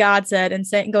something God said and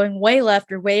going way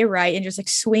left or way right and just like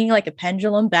swinging like a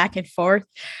pendulum back and forth.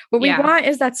 What we want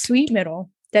is that sweet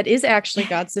middle that is actually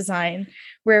God's design,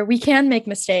 where we can make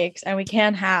mistakes and we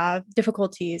can have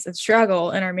difficulties and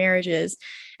struggle in our marriages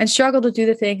and struggle to do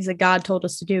the things that God told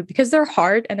us to do, because they're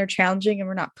hard and they're challenging and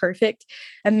we're not perfect.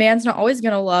 And man's not always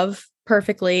going to love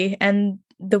perfectly, and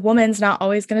the woman's not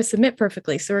always going to submit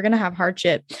perfectly. So we're going to have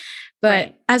hardship.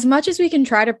 But as much as we can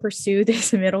try to pursue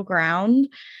this middle ground,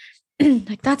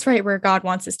 like that's right where God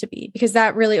wants us to be, because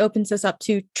that really opens us up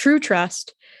to true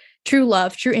trust, true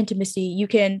love, true intimacy. You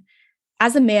can,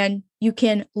 as a man, you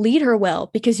can lead her well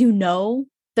because you know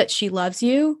that she loves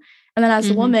you. And then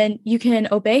as a woman, you can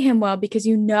obey him well because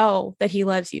you know that he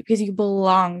loves you, because you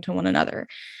belong to one another.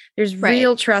 There's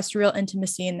real trust, real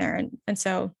intimacy in there. And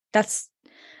so that's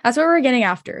what we're getting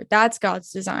after. That's God's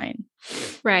design.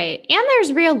 Right. And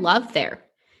there's real love there.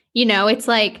 It's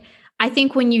like, I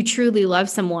think when you truly love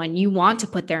someone, you want to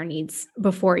put their needs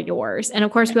before yours. And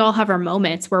of course, we all have our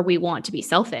moments where we want to be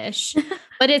selfish,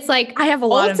 but it's like, I have a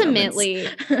lot ultimately,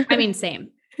 I mean,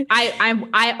 same.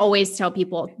 I always tell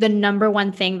people the number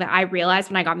one thing that I realized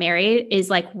when I got married is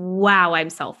like, wow, I'm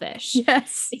selfish.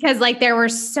 Yes. Because like there were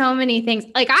so many things.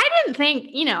 Like I didn't think,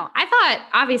 I thought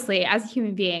obviously as a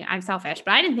human being, I'm selfish,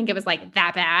 but I didn't think it was like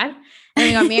that bad. And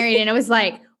we got married and it was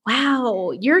like,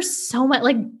 wow, you're so much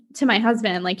like, to my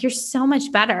husband, like, you're so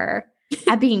much better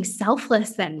at being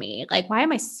selfless than me. Like, why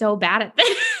am I so bad at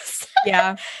this?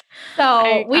 Yeah.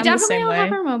 So we definitely all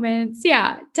have our moments.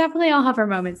 Yeah, definitely all have our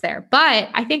moments there. But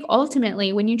I think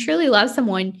ultimately when you truly love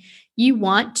someone, you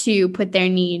want to put their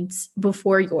needs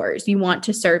before yours. You want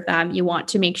to serve them. You want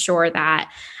to make sure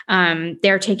that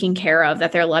they're taken care of,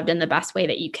 that they're loved in the best way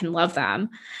that you can love them.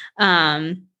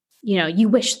 You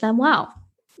wish them well,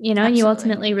 and you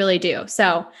ultimately really do.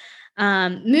 So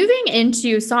moving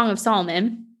into Song of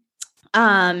Solomon,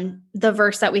 the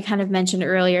verse that we kind of mentioned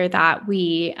earlier that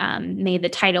we made the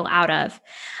title out of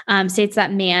states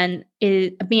that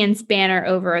man's banner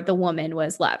over the woman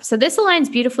was love. So this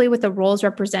aligns beautifully with the roles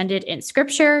represented in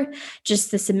Scripture,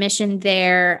 just the submission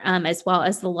there, as well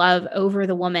as the love over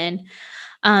the woman.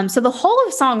 So the whole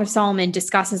of Song of Solomon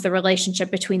discusses the relationship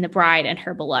between the bride and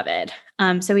her beloved.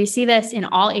 So we see this in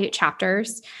all 8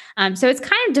 chapters. So it's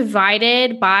kind of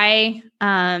divided by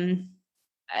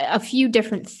a few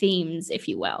different themes, if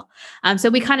you will. So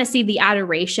we kind of see the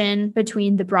adoration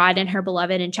between the bride and her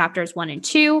beloved in chapters 1 and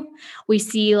 2. We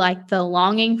see like the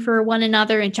longing for one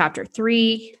another in chapter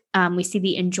 3. We see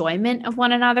the enjoyment of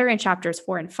one another in chapters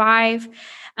 4 and 5.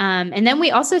 And then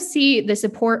we also see the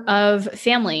support of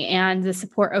family and the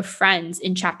support of friends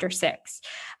in chapter 6.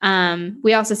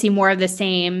 We also see more of the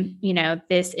same,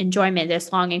 this enjoyment,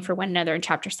 this longing for one another in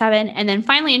chapter 7. And then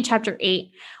finally in chapter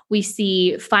 8, we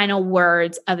see final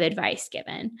words of advice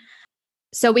given.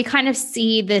 So we kind of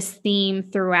see this theme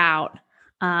throughout,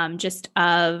 just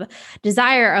of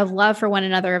desire, of love for one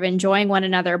another, of enjoying one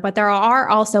another. But there are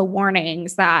also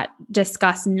warnings that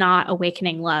discuss not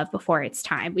awakening love before it's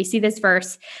time. We see this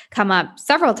verse come up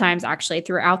several times actually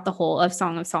throughout the whole of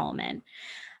Song of Solomon.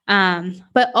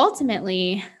 But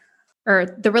ultimately,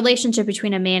 or the relationship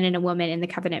between a man and a woman in the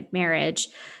covenant marriage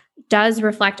does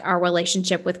reflect our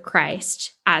relationship with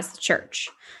Christ as the church.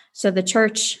 So the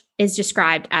church is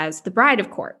described as the bride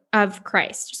of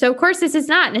Christ. So of course, this is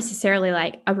not necessarily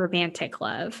like a romantic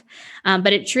love,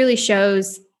 but it truly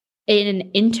shows an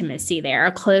intimacy there,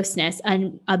 a closeness,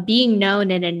 and a being known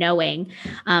and a knowing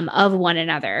of one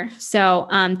another. So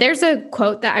there's a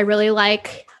quote that I really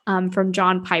like from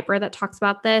John Piper that talks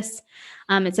about this.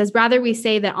 It says, rather, we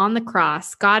say that on the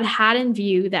cross, God had in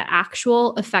view the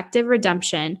actual effective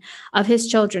redemption of his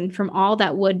children from all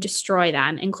that would destroy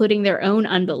them, including their own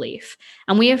unbelief.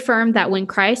 And we affirm that when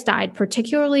Christ died,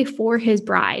 particularly for his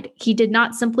bride, he did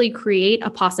not simply create a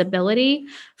possibility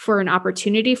for an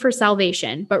opportunity for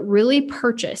salvation, but really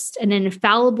purchased and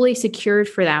infallibly secured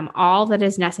for them all that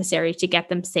is necessary to get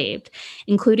them saved,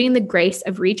 including the grace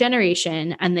of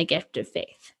regeneration and the gift of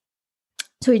faith.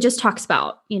 So he just talks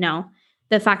about,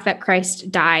 the fact that Christ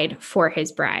died for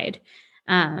his bride.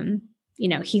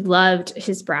 He loved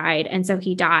his bride. And so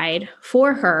he died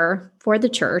for her, for the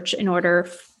church, in order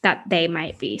that they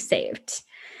might be saved.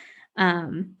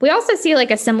 We also see like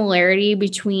a similarity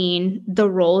between the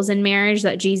roles in marriage,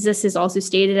 that Jesus is also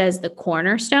stated as the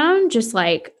cornerstone, just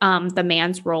like the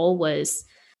man's role was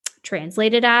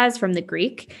translated as from the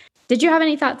Greek. Did you have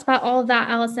any thoughts about all of that,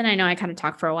 Allison? I know I kind of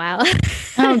talked for a while.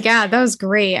 Oh, yeah, that was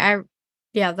great.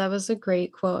 That was a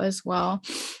great quote as well.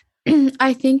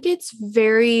 I think it's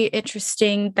very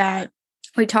interesting that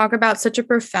we talk about such a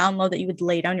profound love that you would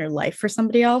lay down your life for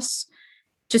somebody else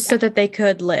just so that they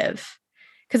could live.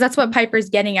 Because that's what Piper's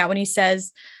getting at when he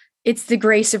says it's the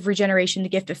grace of regeneration, the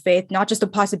gift of faith, not just a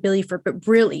possibility for, but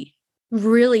really,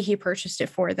 really he purchased it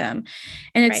for them.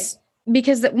 And it's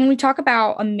because that when we talk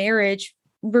about a marriage,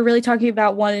 we're really talking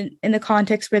about one in the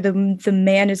context where the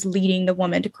man is leading the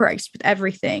woman to Christ with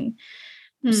everything.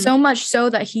 So much so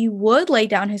that he would lay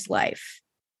down his life,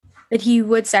 that he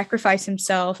would sacrifice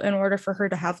himself in order for her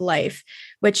to have life,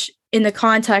 which in the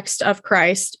context of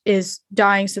Christ is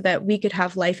dying so that we could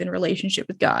have life in relationship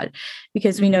with God,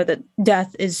 because we know that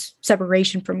death is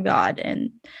separation from God.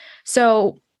 And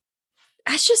so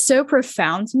that's just so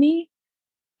profound to me.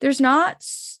 There's not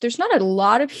a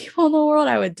lot of people in the world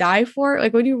I would die for.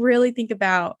 Like when you really think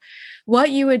about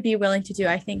what you would be willing to do,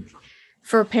 I think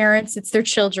for parents, it's their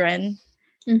children.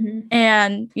 Mm-hmm.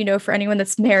 And, for anyone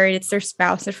that's married, it's their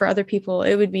spouse. And for other people,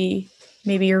 it would be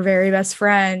maybe your very best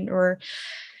friend or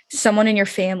someone in your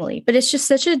family. But it's just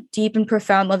such a deep and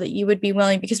profound love that you would be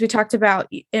willing, because we talked about,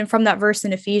 and from that verse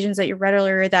in Ephesians that you read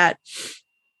earlier, that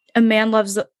a man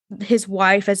loves his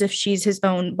wife as if she's his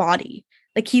own body.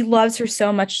 Like he loves her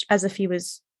so much as if she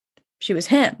was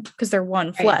him, because they're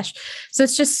one flesh. So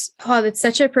it's just, it's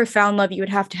such a profound love you would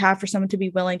have to have for someone to be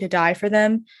willing to die for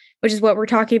them, which is what we're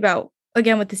talking about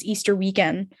again with this Easter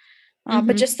weekend.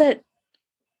 But just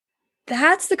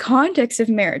that's the context of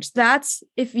marriage. That's,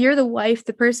 if you're the wife,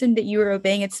 the person that you are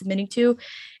obeying and submitting to,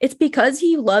 it's because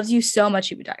he loves you so much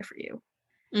he would die for you.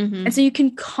 And so you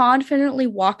can confidently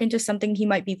walk into something he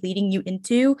might be leading you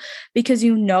into because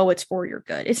it's for your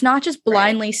good. It's not just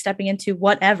blindly stepping into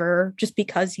whatever just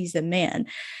because he's a man.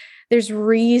 There's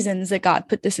reasons that God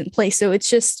put this in place. So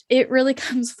it really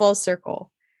comes full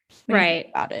circle.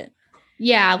 About it.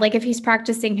 Yeah, like if he's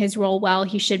practicing his role well,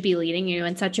 he should be leading you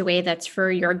in such a way that's for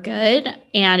your good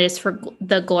and is for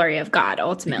the glory of God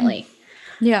ultimately.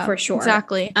 Yeah, for sure.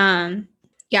 Exactly.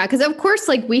 Yeah, because of course,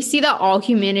 like we see that all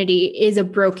humanity is a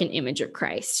broken image of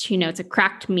Christ. It's a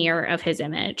cracked mirror of his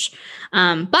image.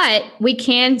 But we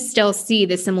can still see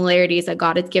the similarities that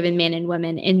God has given men and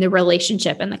women in the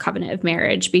relationship and the covenant of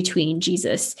marriage between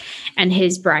Jesus and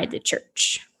his bride, the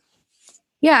church.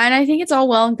 Yeah, and I think it's all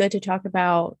well and good to talk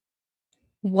about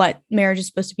what marriage is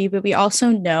supposed to be, but we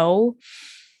also know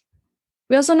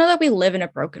that we live in a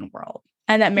broken world,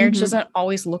 and that marriage doesn't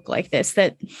always look like this,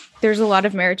 that there's a lot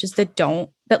of marriages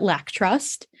that lack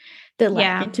trust, that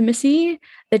lack intimacy,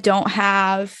 that don't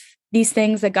have these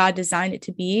things that God designed it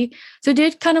to be. So I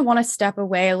did kind of want to step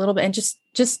away a little bit and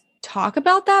just talk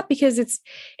about that, because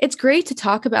it's great to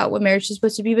talk about what marriage is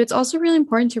supposed to be, but it's also really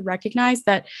important to recognize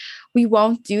that we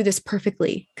won't do this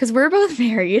perfectly, because we're both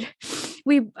married.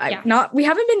 We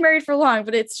haven't been married for long,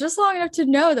 but it's just long enough to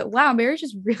know that, wow, marriage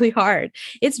is really hard.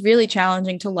 It's really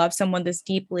challenging to love someone this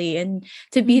deeply and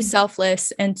to be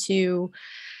selfless and to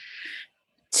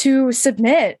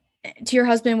submit to your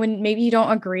husband when maybe you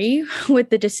don't agree with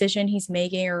the decision he's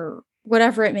making or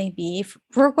whatever it may be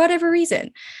for whatever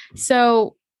reason.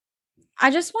 So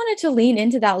I just wanted to lean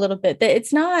into that a little bit, that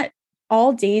it's not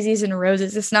all daisies and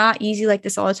roses. It's not easy like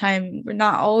this all the time. You're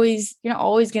not always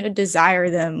going to desire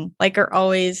them, like, or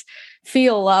always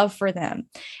feel love for them.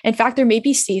 In fact, there may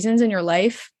be seasons in your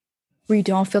life where you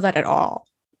don't feel that at all.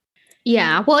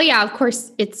 Yeah. Well, yeah, of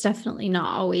course, it's definitely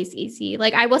not always easy.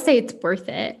 Like, I will say it's worth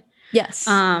it. Yes.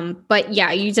 But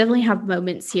yeah, you definitely have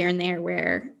moments here and there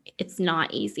where it's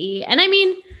not easy. And I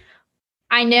mean,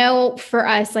 I know for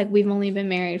us, like we've only been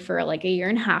married for like a year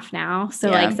and a half now. So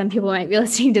like some people might be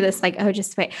listening to this like, oh,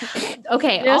 just wait.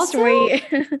 Okay. Just Also, wait.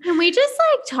 can we just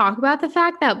like talk about the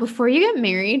fact that before you get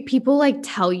married, people like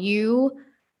tell you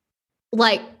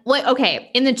like, what,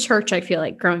 okay, in the church, I feel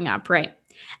like growing up, right?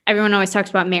 Everyone always talks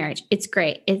about marriage. It's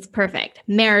great. It's perfect.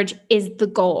 Marriage is the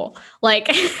goal.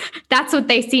 Like that's what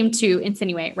they seem to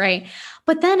insinuate, right?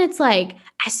 But then it's like,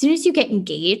 as soon as you get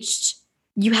engaged,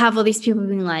 you have all these people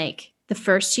being like, the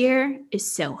first year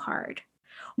is so hard.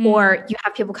 Or you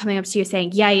have people coming up to you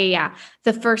saying, yeah.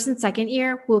 The first and second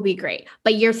year will be great.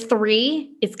 But year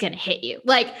 3 is going to hit you.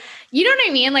 Like, you know what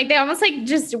I mean? Like they almost like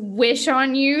just wish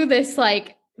on you this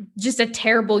like just a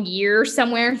terrible year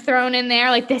somewhere thrown in there.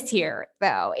 Like this year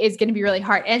though is going to be really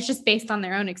hard. And it's just based on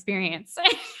their own experience.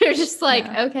 You're just like,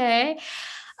 okay.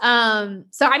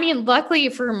 So I mean, luckily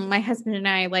for my husband and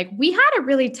I, like we had a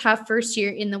really tough first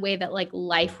year in the way that like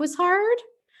life was hard.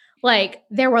 Like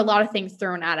there were a lot of things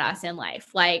thrown at us in life.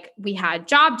 Like we had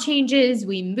job changes,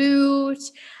 we moved,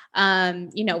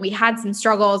 we had some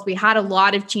struggles. We had a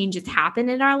lot of changes happen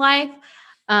in our life.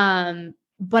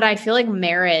 But I feel like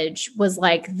marriage was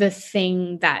like the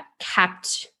thing that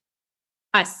kept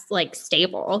us like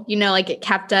stable, like it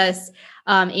kept us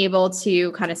able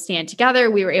to kind of stand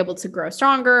together. We were able to grow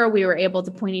stronger. We were able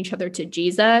to point each other to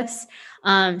Jesus.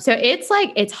 So it's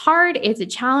like, it's hard, it's a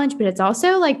challenge, but it's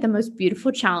also like the most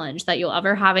beautiful challenge that you'll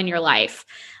ever have in your life.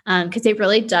 Because it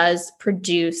really does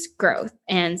produce growth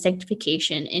and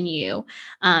sanctification in you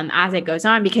as it goes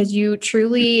on, because you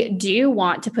truly do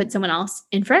want to put someone else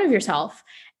in front of yourself.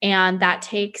 And that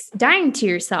takes dying to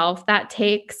yourself. That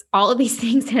takes all of these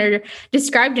things that are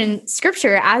described in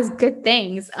scripture as good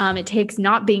things. It takes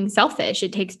not being selfish.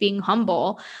 It takes being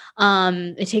humble.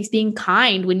 It takes being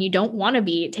kind when you don't want to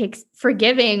be. It takes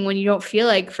forgiving when you don't feel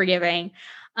like forgiving.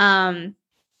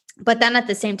 But then at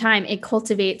the same time, it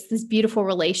cultivates this beautiful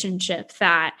relationship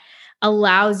that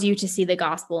allows you to see the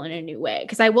gospel in a new way.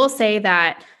 Because I will say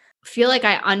that I feel like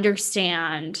I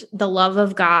understand the love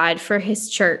of God for his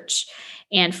church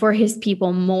and for his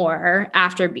people more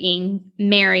after being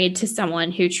married to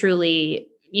someone who truly,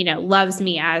 loves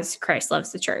me as Christ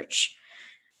loves the church.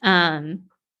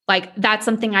 Like that's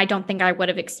something I don't think I would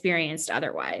have experienced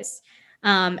otherwise.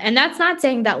 And that's not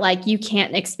saying that like you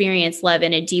can't experience love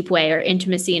in a deep way or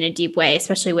intimacy in a deep way,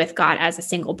 especially with God as a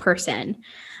single person.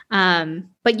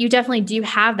 But you definitely do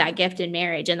have that gift in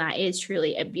marriage, and that is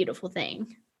truly a beautiful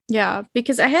thing. Yeah,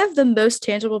 because I have the most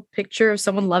tangible picture of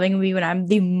someone loving me when I'm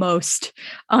the most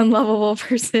unlovable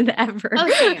person ever. Oh,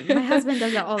 same. My husband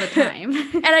does that all the time.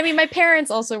 And I mean, my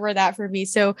parents also were that for me.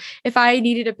 So if I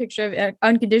needed a picture of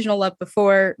unconditional love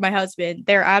before my husband,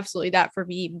 they're absolutely that for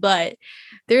me. But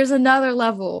there's another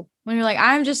level when you're like,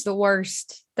 I'm just the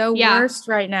worst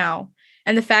right now.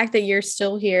 And the fact that you're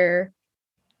still here,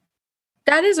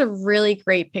 that is a really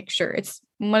great picture. It's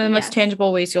one of the most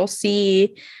tangible ways you'll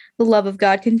see the love of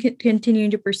God can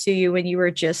continue to pursue you when you are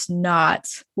just not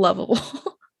lovable.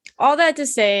 All that to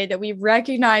say that we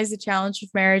recognize the challenge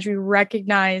of marriage. We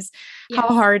recognize how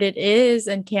hard it is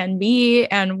and can be.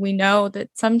 And we know that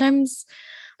sometimes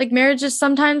like marriages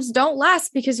sometimes don't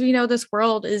last because we know this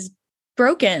world is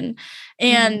broken.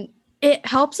 And it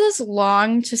helps us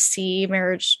long to see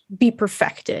marriage be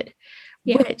perfected,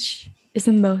 which is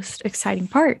the most exciting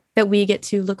part that we get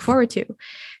to look forward to.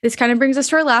 This kind of brings us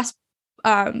to our last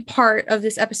part of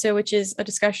this episode, which is a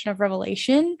discussion of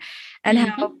Revelation and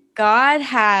how God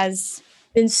has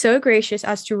been so gracious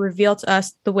as to reveal to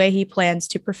us the way he plans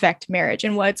to perfect marriage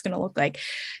and what it's going to look like.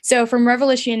 So from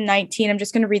Revelation 19, I'm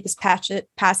just going to read this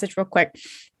passage real quick.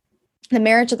 The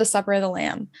marriage of the supper of the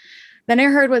Lamb. Then I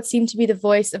heard what seemed to be the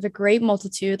voice of a great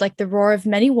multitude, like the roar of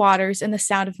many waters and the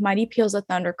sound of mighty peals of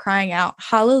thunder, crying out,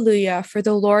 Hallelujah, for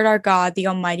the Lord our God, the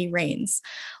Almighty reigns.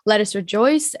 Let us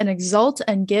rejoice and exult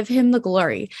and give him the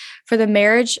glory, for the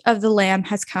marriage of the Lamb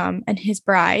has come, and his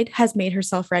bride has made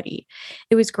herself ready.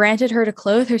 It was granted her to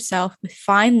clothe herself with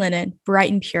fine linen,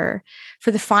 bright and pure, for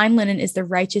the fine linen is the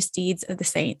righteous deeds of the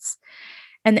saints.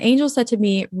 And the angel said to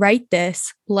me, Write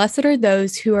this, blessed are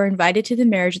those who are invited to the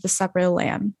marriage of the supper of the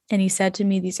Lamb. And he said to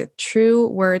me, These are true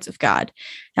words of God.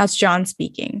 Now it's John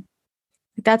speaking.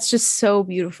 That's just so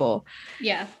beautiful.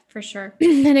 Yeah, for sure.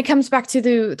 And it comes back to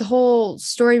the whole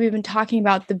story we've been talking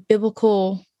about, the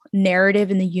biblical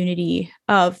narrative and the unity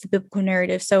of the biblical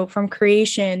narrative. So from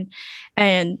creation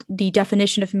and the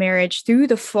definition of marriage through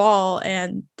the fall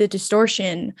and the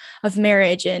distortion of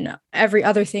marriage and every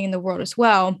other thing in the world as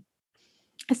well,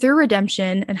 through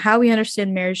redemption and how we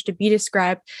understand marriage to be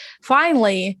described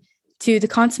finally to the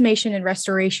consummation and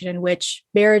restoration in which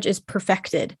marriage is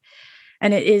perfected.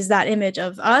 And it is that image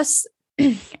of us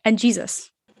and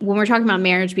Jesus. when we're talking about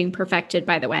marriage being perfected,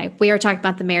 by the way, we are talking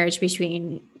about the marriage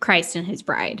between Christ and his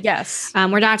bride. Yes.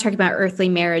 We're not talking about earthly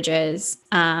marriages,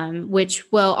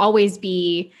 which will always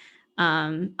be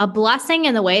a blessing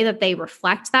in the way that they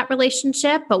reflect that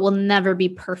relationship, but will never be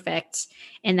perfect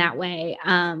in that way.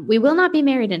 We will not be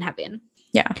married in heaven.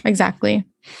 Yeah, exactly.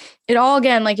 It all,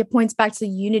 again, like it points back to the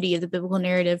unity of the biblical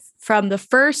narrative from the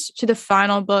first to the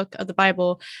final book of the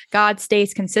Bible. God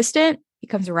stays consistent. He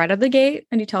comes right out of the gate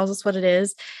and he tells us what it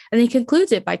is. And he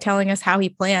concludes it by telling us how he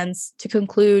plans to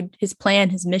conclude his plan,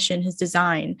 his mission, his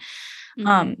design.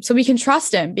 So we can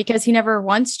trust him because he never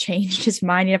once changed his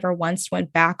mind. He never once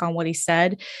went back on what he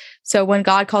said. So when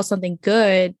God calls something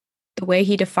good, the way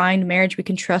he defined marriage, we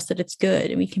can trust that it's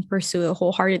good and we can pursue it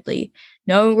wholeheartedly.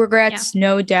 No regrets,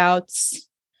 no doubts.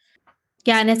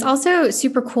 Yeah. And it's also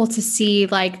super cool to see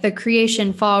like the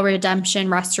creation, fall, redemption,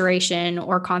 restoration,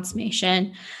 or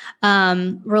consummation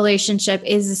relationship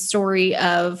is a story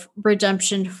of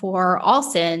redemption for all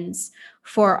sins,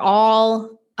 for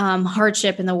all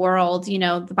hardship in the world. You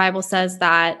know, the Bible says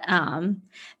that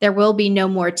there will be no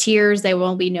more tears, there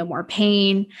will be no more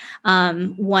pain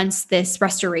once this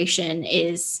restoration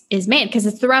is made, because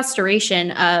it's the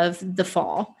restoration of the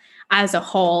fall as a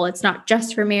whole. It's not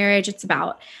just for marriage, it's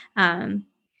about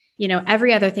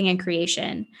every other thing in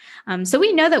creation. So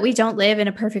we know that we don't live in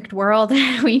a perfect world.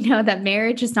 We know that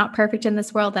marriage is not perfect in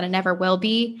this world, that it never will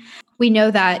be. We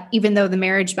know that even though the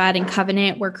marriage bed and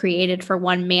covenant were created for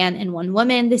one man and one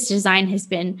woman, this design has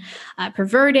been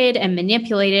perverted and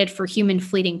manipulated for human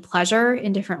fleeting pleasure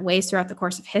in different ways throughout the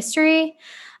course of history.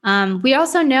 We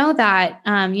also know that,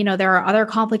 there are other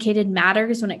complicated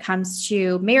matters when it comes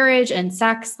to marriage and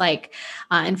sex, like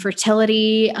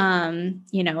infertility,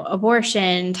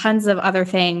 abortion, tons of other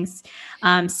things,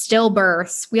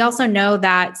 stillbirths. We also know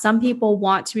that some people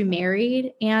want to be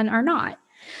married and are not.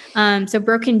 So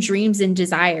broken dreams and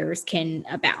desires can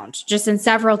abound just in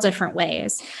several different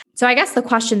ways. So I guess the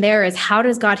question there is, how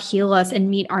does God heal us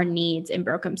and meet our needs in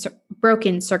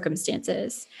broken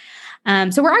circumstances?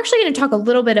 So we're actually going to talk a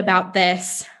little bit about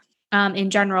this in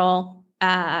general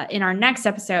in our next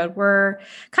episode. We're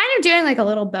kind of doing like a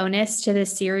little bonus to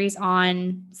this series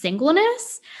on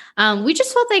singleness. We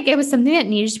just felt like it was something that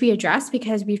needed to be addressed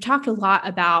because we've talked a lot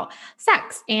about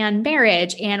sex and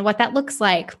marriage and what that looks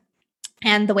like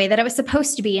and the way that it was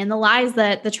supposed to be and the lies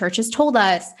that the church has told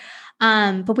us.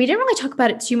 But we didn't really talk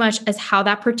about it too much as how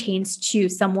that pertains to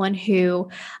someone who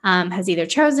has either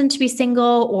chosen to be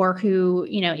single or who,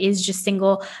 is just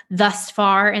single thus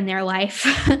far in their life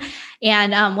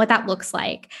and what that looks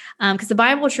like. Because the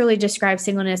Bible truly describes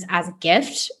singleness as a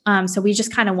gift. So we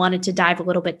just kind of wanted to dive a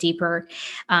little bit deeper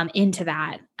into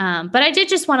that. But I did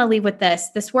just want to leave with this.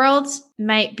 This world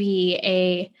might be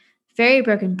a very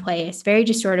broken place, very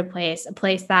distorted place, a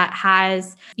place that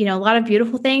has, a lot of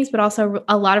beautiful things, but also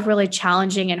a lot of really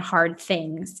challenging and hard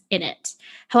things in it.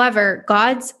 However,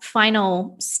 God's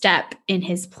final step in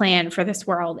his plan for this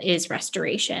world is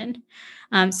restoration.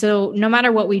 So no matter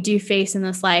what we do face in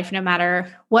this life, no matter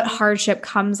what hardship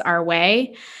comes our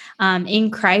way,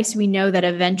 in Christ, we know that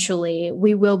eventually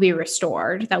we will be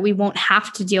restored, that we won't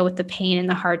have to deal with the pain and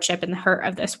the hardship and the hurt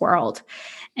of this world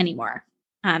anymore.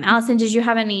 Allison, did you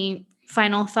have any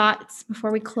final thoughts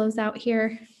before we close out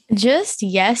here? Just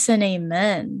yes and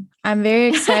amen. I'm very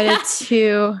excited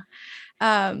to,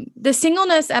 the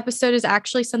singleness episode is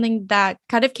actually something that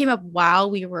kind of came up while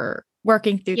we were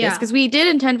working through this, because we did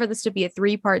intend for this to be a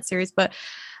 3-part series, but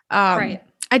right.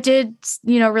 I did,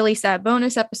 release that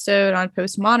bonus episode on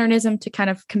postmodernism to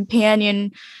kind of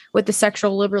companion with the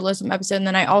sexual liberalism episode. And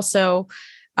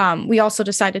then we also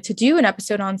decided to do an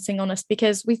episode on singleness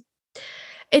because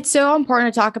it's so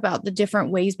important to talk about the different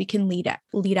ways we can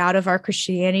lead out of our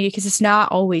Christianity, because it's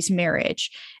not always marriage.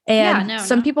 And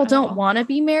some people don't want to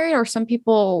be married, or some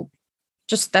people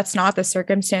just, that's not the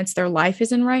circumstance their life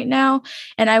is in right now.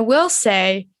 And I will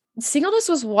say singleness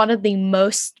was one of the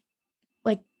most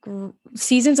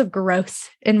seasons of growth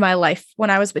in my life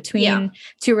when I was between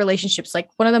two relationships. Like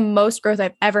one of the most growth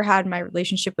I've ever had in my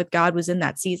relationship with God was in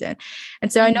that season.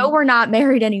 And so I know we're not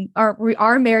married or we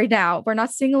are married now. We're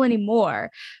not single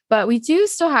anymore, but we do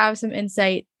still have some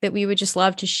insight that we would just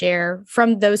love to share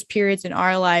from those periods in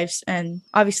our lives and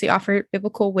obviously offer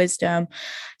biblical wisdom.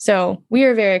 So we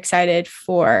are very excited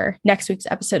for next week's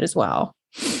episode as well.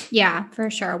 Yeah, for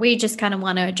sure. We just kind of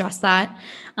want to address that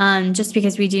just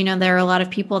because we do know there are a lot of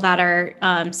people that are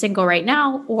single right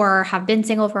now or have been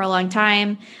single for a long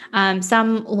time.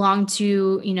 Some long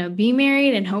to, be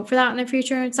married and hope for that in the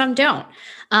future, and some don't.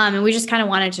 And we just kind of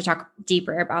wanted to talk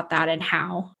deeper about that and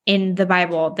how in the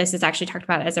Bible, this is actually talked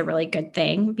about as a really good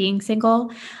thing, being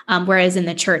single. Whereas in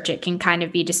the church, it can kind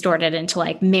of be distorted into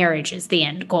like marriage is the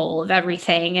end goal of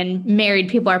everything. And married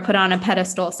people are put on a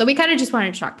pedestal. So we kind of just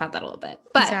wanted to talk about that a little bit.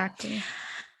 But Exactly.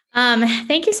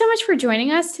 Thank you so much for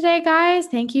joining us today, guys.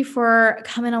 Thank you for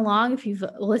coming along. If you've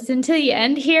listened to the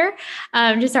end here,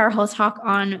 just our whole talk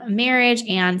on marriage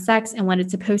and sex and what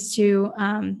it's supposed to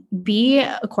be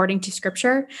according to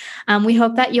scripture. We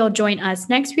hope that you'll join us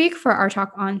next week for our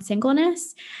talk on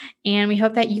singleness. And we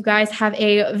hope that you guys have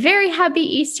a very happy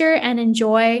Easter and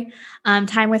enjoy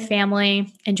time with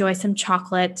family, enjoy some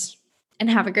chocolate, and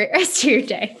have a great rest of your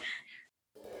day.